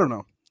 I don't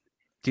know.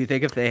 Do you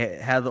think if they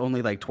had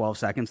only like 12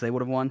 seconds, they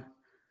would have won?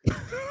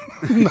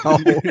 No,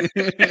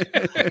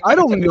 I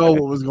don't know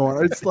what was going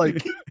on. It's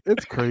like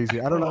it's crazy.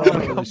 I don't know. I'm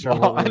not really sure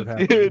what would have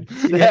happened. Dude,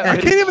 Yeah, I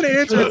can't even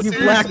answer it. You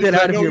seriously, blacked it because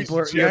I out of know your he's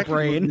your checking with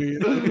brain. me.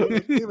 I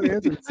can't even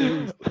answer it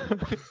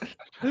seriously.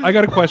 I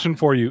got a question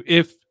for you.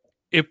 If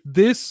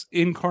this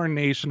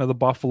incarnation of the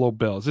Buffalo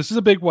Bills, this is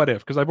a big what if,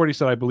 because I've already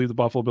said I believe the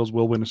Buffalo Bills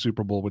will win a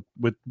Super Bowl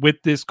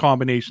with this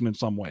combination in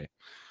some way,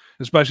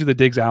 especially the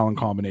Diggs Allen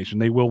combination.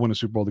 They will win a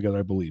Super Bowl together,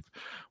 I believe.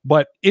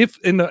 But if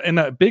in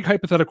a big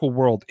hypothetical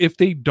world, if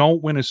they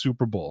don't win a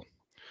Super Bowl,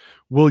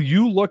 will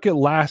you look at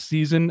last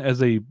season as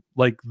the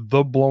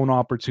blown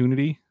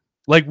opportunity?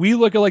 Like we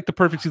look at the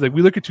perfect season. Like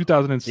we look at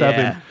 2007.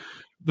 Yeah.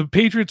 The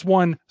Patriots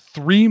won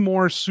 3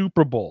 more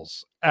Super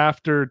Bowls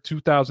after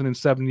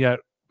 2007. Yet,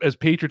 as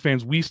Patriot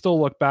fans, we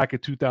still look back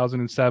at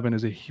 2007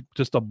 as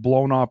just a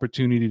blown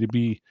opportunity to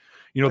be,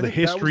 I the think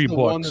history that was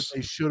the one that books.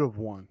 they should have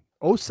won.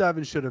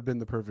 07 should have been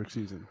the perfect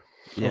season.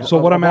 Yeah. So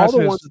what I'm all asking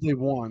the is- ones that they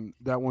won,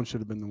 that one should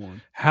have been the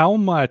one. How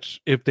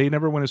much, if they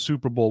never win a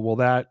Super Bowl, will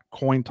that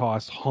coin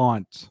toss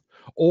haunt,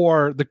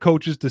 or the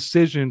coach's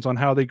decisions on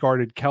how they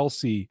guarded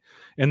Kelsey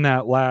in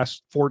that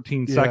last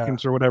 14 Yeah.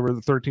 seconds or whatever,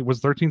 the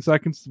 13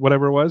 seconds,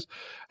 whatever it was?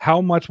 How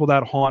much will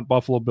that haunt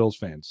Buffalo Bills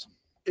fans?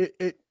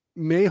 It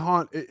may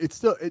haunt. It's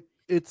still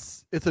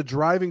it's a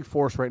driving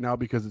force right now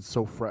because it's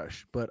so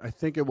fresh. But I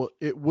think it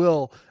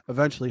will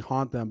eventually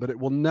haunt them. But it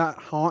will not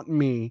haunt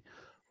me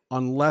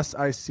unless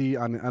I see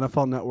on the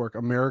NFL Network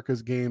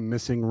America's Game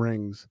missing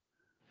rings,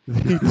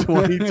 the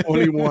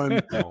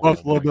 2021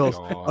 Buffalo Bills.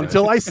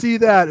 Until I see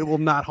that, it will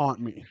not haunt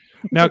me.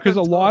 Now, because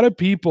a lot of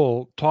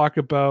people talk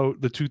about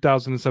the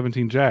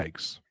 2017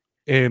 Jags,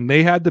 and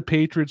they had the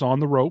Patriots on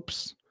the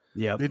ropes,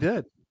 Yep. They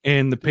did.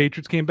 and the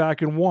Patriots came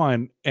back and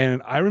won.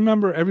 And I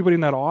remember everybody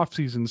in that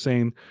offseason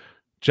saying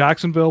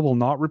Jacksonville will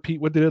not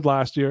repeat what they did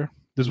last year.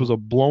 This was a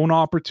blown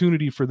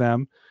opportunity for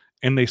them,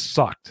 and they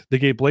sucked. They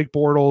gave Blake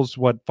Bortles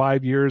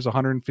 5 years,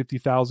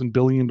 $150,000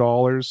 billion, and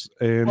Well, it's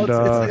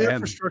the and-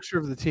 infrastructure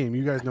of the team.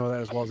 You guys know that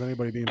as well as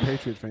anybody being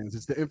Patriot fans.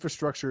 It's the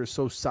infrastructure is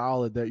so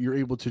solid that you're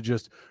able to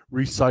just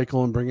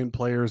recycle and bring in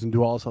players and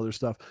do all this other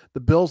stuff. The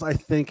Bills, I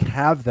think,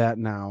 have that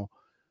now,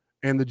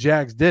 and the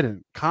Jags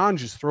didn't. Khan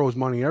just throws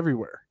money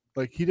everywhere.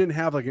 Like he didn't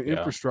have an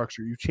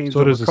infrastructure. You change So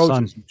over does his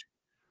son. coaches.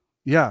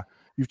 Yeah.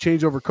 You've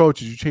changed over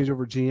coaches, you change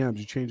over GMs,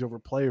 you change over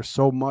players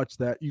so much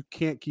that you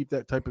can't keep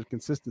that type of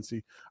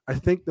consistency. I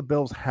think the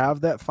Bills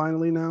have that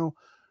finally now.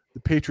 the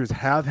Patriots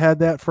have had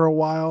that for a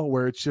while,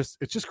 where it's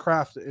just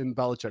Kraft and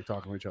Belichick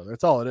talking to each other.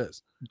 That's all it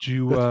is. Do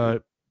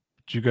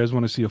you guys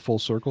want to see a full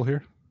circle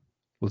here?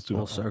 Let's do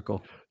Full it.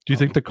 circle. Do you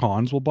think the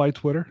Cons will buy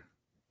Twitter?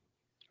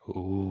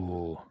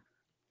 Ooh.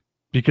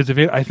 Because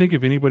I think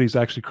if anybody's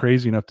actually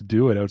crazy enough to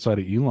do it outside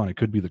of Elon, it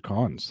could be the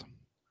Cons.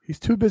 He's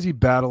too busy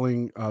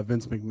battling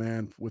Vince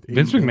McMahon with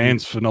Vince AEW.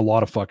 McMahon's in a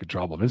lot of fucking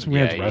trouble. Vince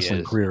McMahon's he wrestling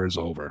is. career is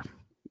over.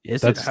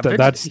 Is That's it?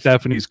 that's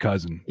Stephanie's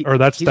cousin, or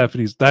that's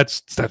Stephanie's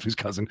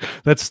cousin.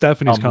 That's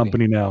Stephanie's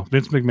company now.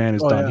 Vince McMahon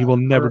is done. yeah. He will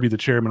never Her- be the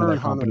chairman of her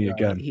that and Hunter company got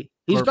it. again.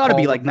 He's Or got to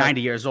be Paul like McMahon.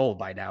 90 years old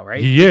by now,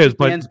 right? He is,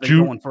 but Man's been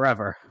Ju- going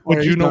forever. But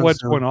Yeah, you he's know done what's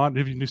soon. going on?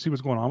 Have you see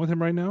what's going on with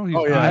him right now? He's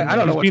Oh, yeah. I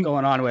don't know he's what's been-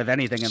 going on with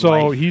anything in So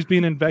life. he's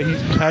been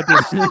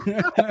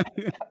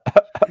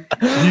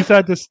he's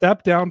had to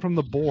step down from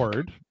the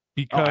board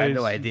because I had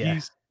no idea.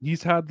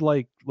 he's had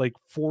like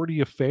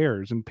 40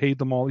 affairs and paid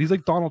them all. He's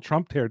like Donald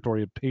Trump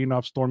territory of paying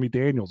off Stormy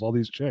Daniels, all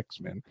these chicks,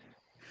 man.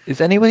 Is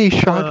anybody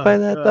shocked by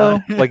that though?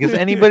 Like, is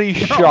anybody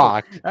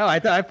shocked? Oh, I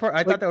thought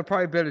that would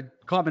probably be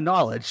common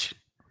knowledge.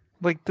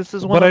 Like, this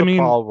is one But of I the mean-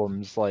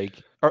 problems. Like,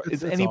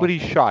 is it's anybody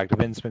shocked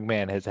Vince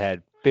McMahon has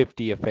had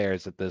 50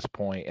 affairs at this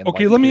point? And,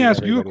 Okay, like, let me paid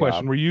ask you a everybody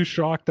question. off? Were you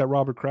shocked that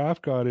Robert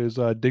Kraft got his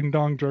ding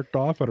dong jerked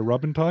off at a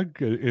rub and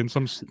tug in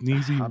some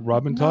sneezy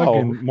rub and tug no.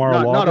 in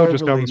Mar-a-Lago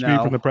just down overly, the street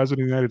no. from the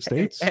President of the United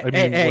States?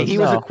 Hey, he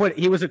was no. acquitted.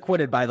 He was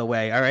acquitted, by the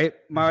way. All right,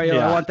 Mario.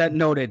 Yeah. I want that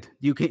noted.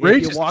 You can. Ray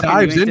if you just walk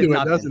dives you ain't into did it,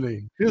 nothing. doesn't he?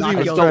 He doesn't Not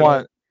even I guilty. still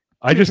want.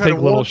 I just try take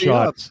to little warm me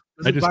up. shots.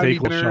 I Doesn't just buy me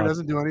take little dinner, shots.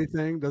 doesn't do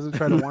anything, doesn't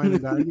try to wine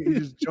and dine. He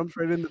just jumps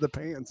right into the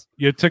pants.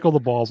 You tickle the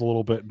balls a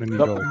little bit, and then you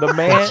go. The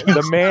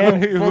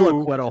man Full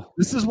who acquittal.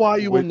 This is why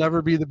you will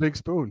never be the big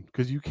spoon,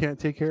 because you can't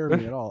take care of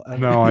me at all. ever.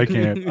 No, I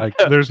can't.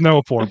 There's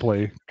no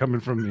foreplay coming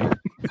from me.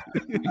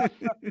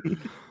 the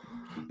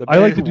I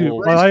like man to who do. will-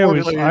 Well, I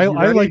always. Race I foreplay, you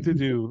like ready? to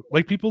do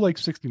like people like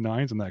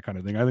 69s and that kind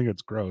of thing. I think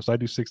it's gross. I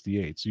do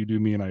 68. So you do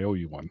me, and I owe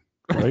you one.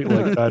 Right?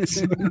 Like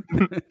that's.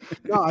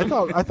 No, I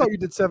thought you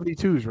did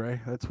 72s,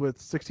 Ray. That's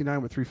with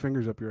 69 with 3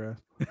 fingers up your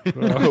ass.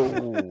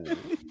 Oh.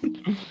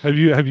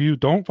 Have you?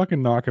 Don't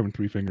fucking knock him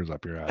 3 fingers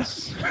up your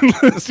ass.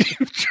 Unless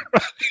you've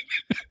tried.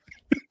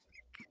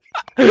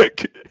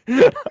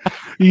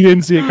 He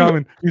didn't see it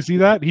coming. You see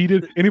that? He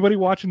did. Anybody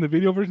watching the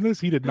video version of this?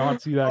 He did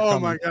not see that. Oh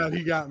coming. my god,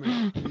 he got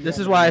me. This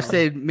is why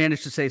I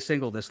managed to stay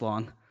single this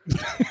long.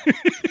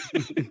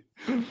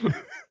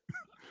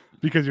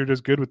 Because you're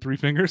just good with 3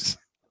 fingers.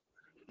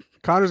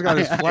 Connor's got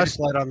his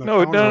flashlight on the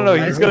No. counter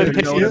over He's there. gonna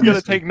Really he's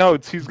gonna take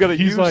notes. He's gonna.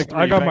 He's use like,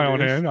 I 3 got my own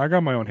fingers. hand. I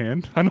got my own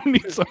hand. I don't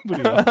need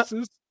somebody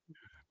else's.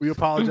 We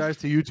apologize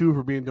to you two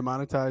for being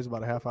demonetized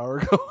about a half hour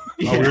ago.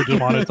 Oh, we were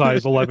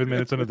demonetized 11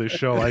 minutes into this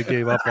show. I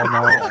gave up on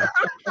that.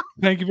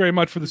 Thank you very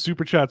much for the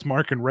super chats,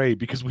 Mark and Ray,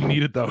 because we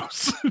needed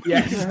those.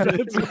 Yes.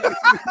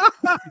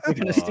 We're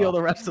gonna steal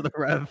the rest of the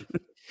rev.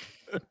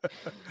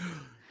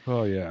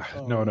 Oh yeah.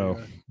 Oh, No.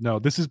 man. No,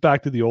 this is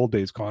back to the old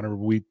days, Connor. Where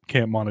we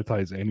can't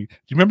monetize any. Do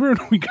you remember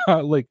when we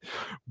got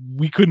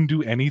we couldn't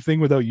do anything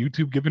without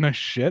YouTube giving us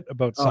shit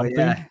about something?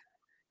 Oh yeah.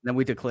 Then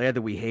we declared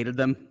that we hated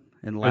them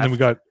and left. And then we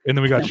got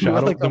And we were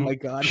shadow. like, oh my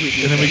god.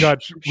 and then we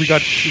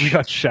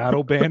got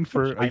shadow banned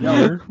for a I know.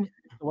 year.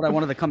 What I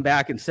wanted to come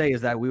back and say is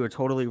that we were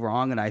totally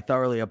wrong, and I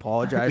thoroughly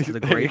apologize to the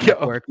There you great go.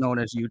 network known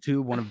as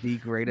YouTube, one of the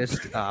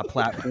greatest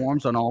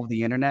platforms on all of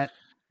the internet.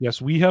 Yes,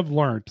 we have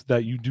learned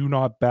that you do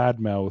not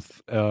badmouth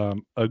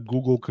a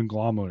Google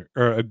conglomerate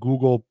or a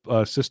Google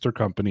sister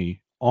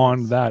company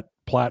on that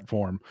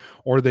platform,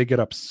 or they get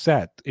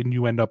upset and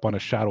you end up on a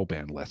shadow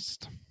ban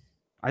list.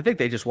 I think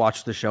they just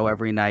watch the show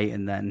every night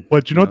and then.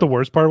 But you know what the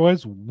worst part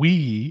was?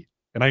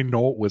 And I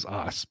know it was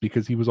us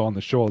because he was on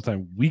the show all the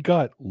time. We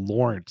got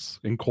Lawrence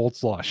in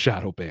Coldslaw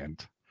shadow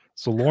banned.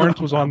 So Lawrence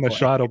was on the boy.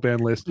 shadow ban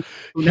list.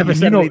 We never You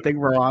said know- anything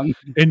wrong.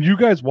 And you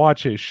guys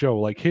watch his show,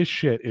 like his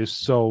shit is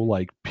so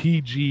like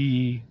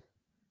PG,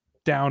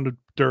 down to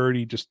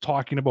dirty, just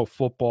talking about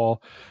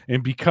football.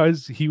 And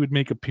because he would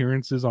make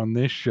appearances on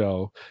this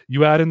show,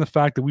 you add in the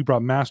fact that we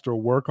brought Master of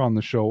Work on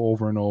the show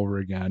over and over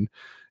again.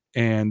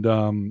 And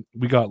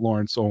we got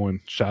Lawrence Owen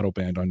shadow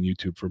banned on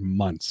YouTube for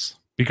months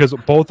because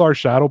both our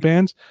shadow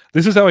bans,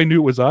 this is how I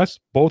knew it was us.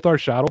 Both our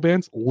shadow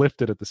bans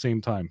lifted at the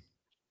same time.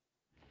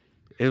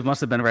 It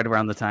must have been right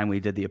around the time we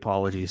did the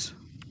apologies.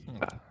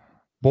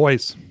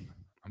 Boys,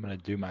 I'm gonna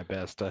do my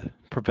best to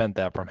prevent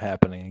that from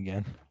happening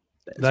again.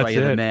 That's why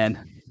you're the it.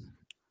 man.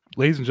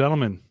 Ladies and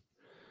gentlemen,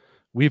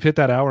 we've hit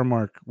that hour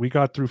mark. We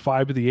got through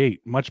 5 of the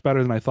 8, much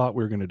better than I thought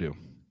we were going to do.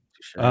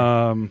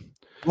 Sure.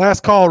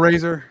 Last call,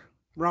 Razor.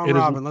 Round It is-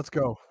 robin. Let's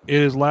go. It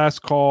is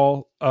last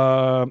call.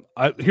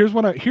 Here's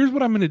what I'm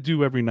going to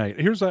do every night.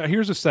 Here's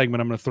a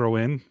segment I'm going to throw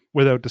in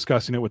without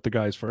discussing it with the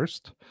guys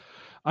first.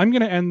 I'm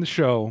going to end the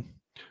show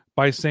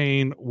by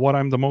saying what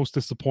I'm the most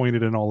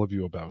disappointed in all of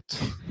you about.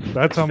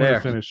 That's how I'm going to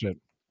Fair. finish it.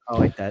 I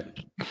like that.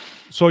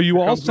 So you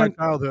Here all comes my sent.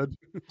 childhood.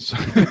 So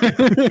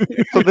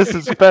this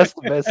is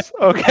Festivus.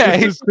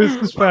 Okay. This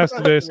is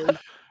Festivus.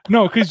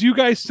 No, because you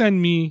guys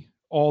send me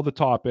all the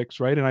topics,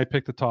 right? And I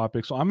pick the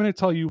topic. So I'm going to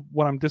tell you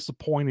what I'm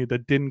disappointed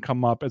that didn't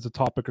come up as a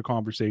topic of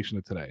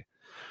conversation today.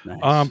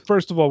 Nice.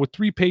 First of all, with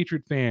 3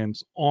 Patriot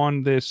fans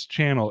on this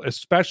channel,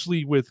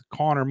 especially with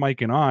Connor,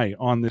 Mike, and I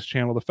on this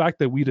channel, the fact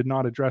that we did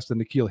not address the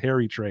N'Keal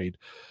Harry trade.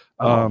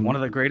 One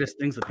of the greatest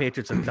things the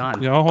Patriots have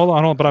done. Hold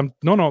on.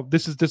 But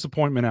this is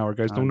disappointment hour,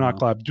 guys. Do not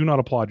clap. Do not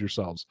applaud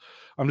yourselves.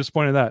 I'm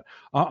disappointed in that.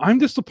 I'm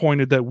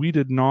disappointed that we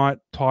did not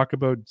talk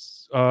about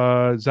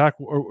Zach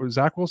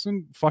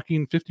Wilson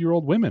fucking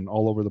 50-year-old women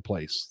all over the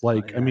place.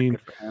 Like,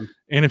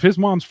 and if his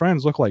mom's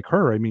friends look like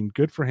her, I mean,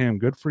 good for him,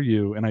 good for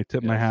you. And I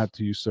tip my hat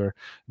to you, sir.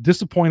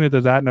 Disappointed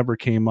that never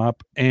came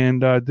up,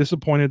 and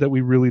disappointed that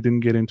we really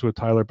didn't get into a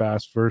Tyler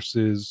Bass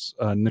versus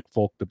Nick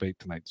Folk debate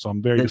tonight. So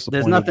I'm very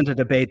disappointed. There's nothing to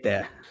debate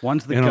there.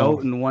 One's the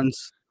GOAT and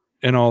one's...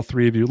 And all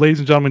 3 of you. Ladies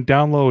and gentlemen,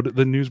 download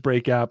the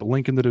Newsbreak app,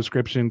 link in the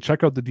description.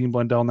 Check out the Dean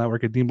Blundell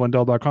Network at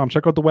deanblundell.com.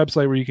 Check out the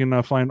website where you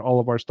can find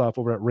all of our stuff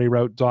over at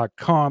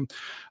rayroute.com.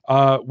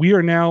 We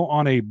are now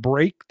on a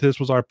break. This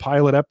was our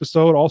pilot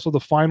episode, also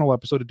the final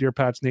episode of Dear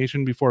Pats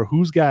Nation before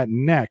Who's Got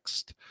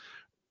Next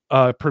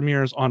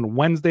premieres on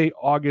Wednesday,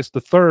 August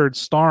the 3rd,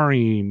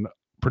 starring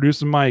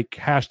producer Mike,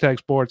 hashtag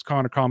sports,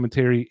 Connor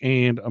commentary,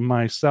 and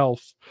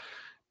myself.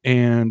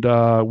 And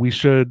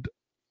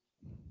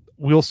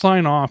we'll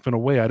sign off in a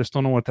way. I just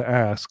don't know what to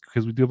ask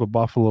because we do have a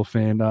Buffalo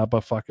fan,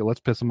 but fuck it. Let's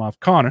piss him off.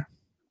 Connor.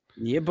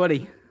 Yeah,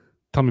 buddy.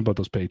 Tell me about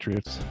those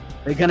Patriots.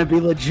 They're going to be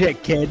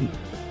legit, kid.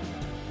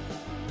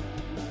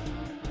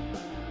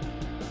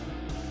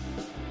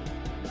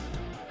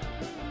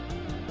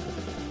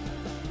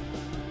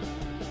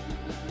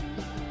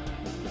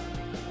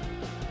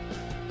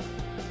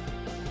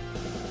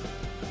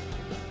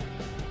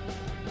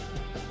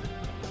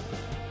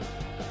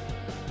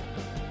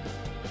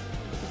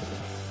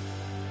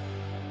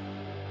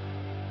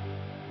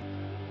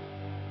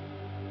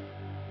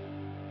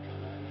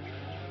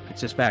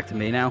 It's just back to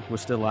me now. We're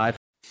still live.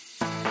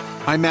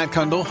 I'm Matt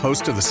Kundle,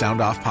 host of the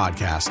Sound Off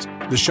Podcast,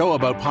 the show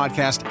about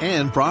podcast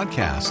and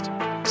broadcast.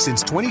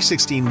 Since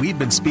 2016, we've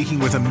been speaking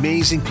with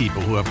amazing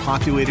people who have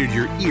populated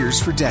your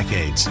ears for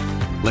decades.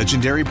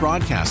 Legendary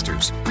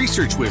broadcasters,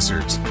 research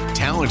wizards,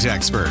 talent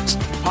experts,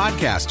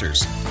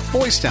 podcasters,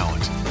 voice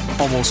talent.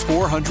 Almost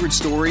 400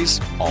 stories,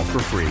 all for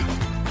free.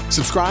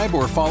 Subscribe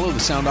or follow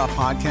the Sound Off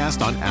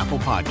Podcast on Apple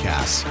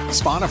Podcasts,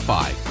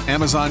 Spotify,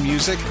 Amazon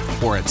Music,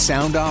 or at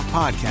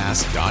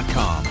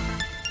soundoffpodcast.com.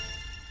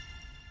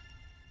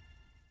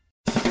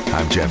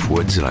 I'm Jeff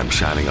Woods, and I'm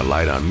shining a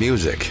light on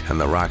music and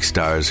the rock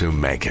stars who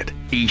make it.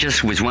 He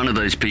just was one of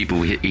those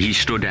people, he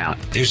stood out.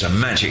 He was a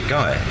magic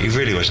guy. He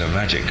really was a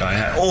magic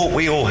guy.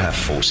 We all have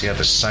faults. He had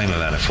the same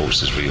amount of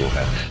faults as we all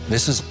had.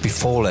 This was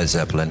before Led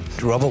Zeppelin.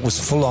 Robert was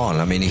full on.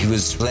 I mean, he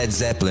was Led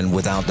Zeppelin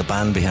without the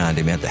band behind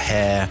him. He had the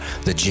hair,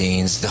 the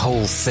jeans, the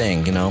whole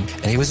thing, you know,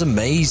 and he was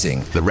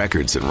amazing. The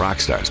Records and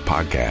Rockstars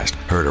podcast,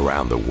 heard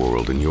around the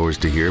world and yours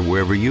to hear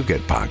wherever you get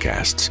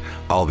podcasts.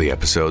 All the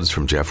episodes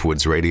from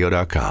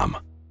JeffWoodsRadio.com.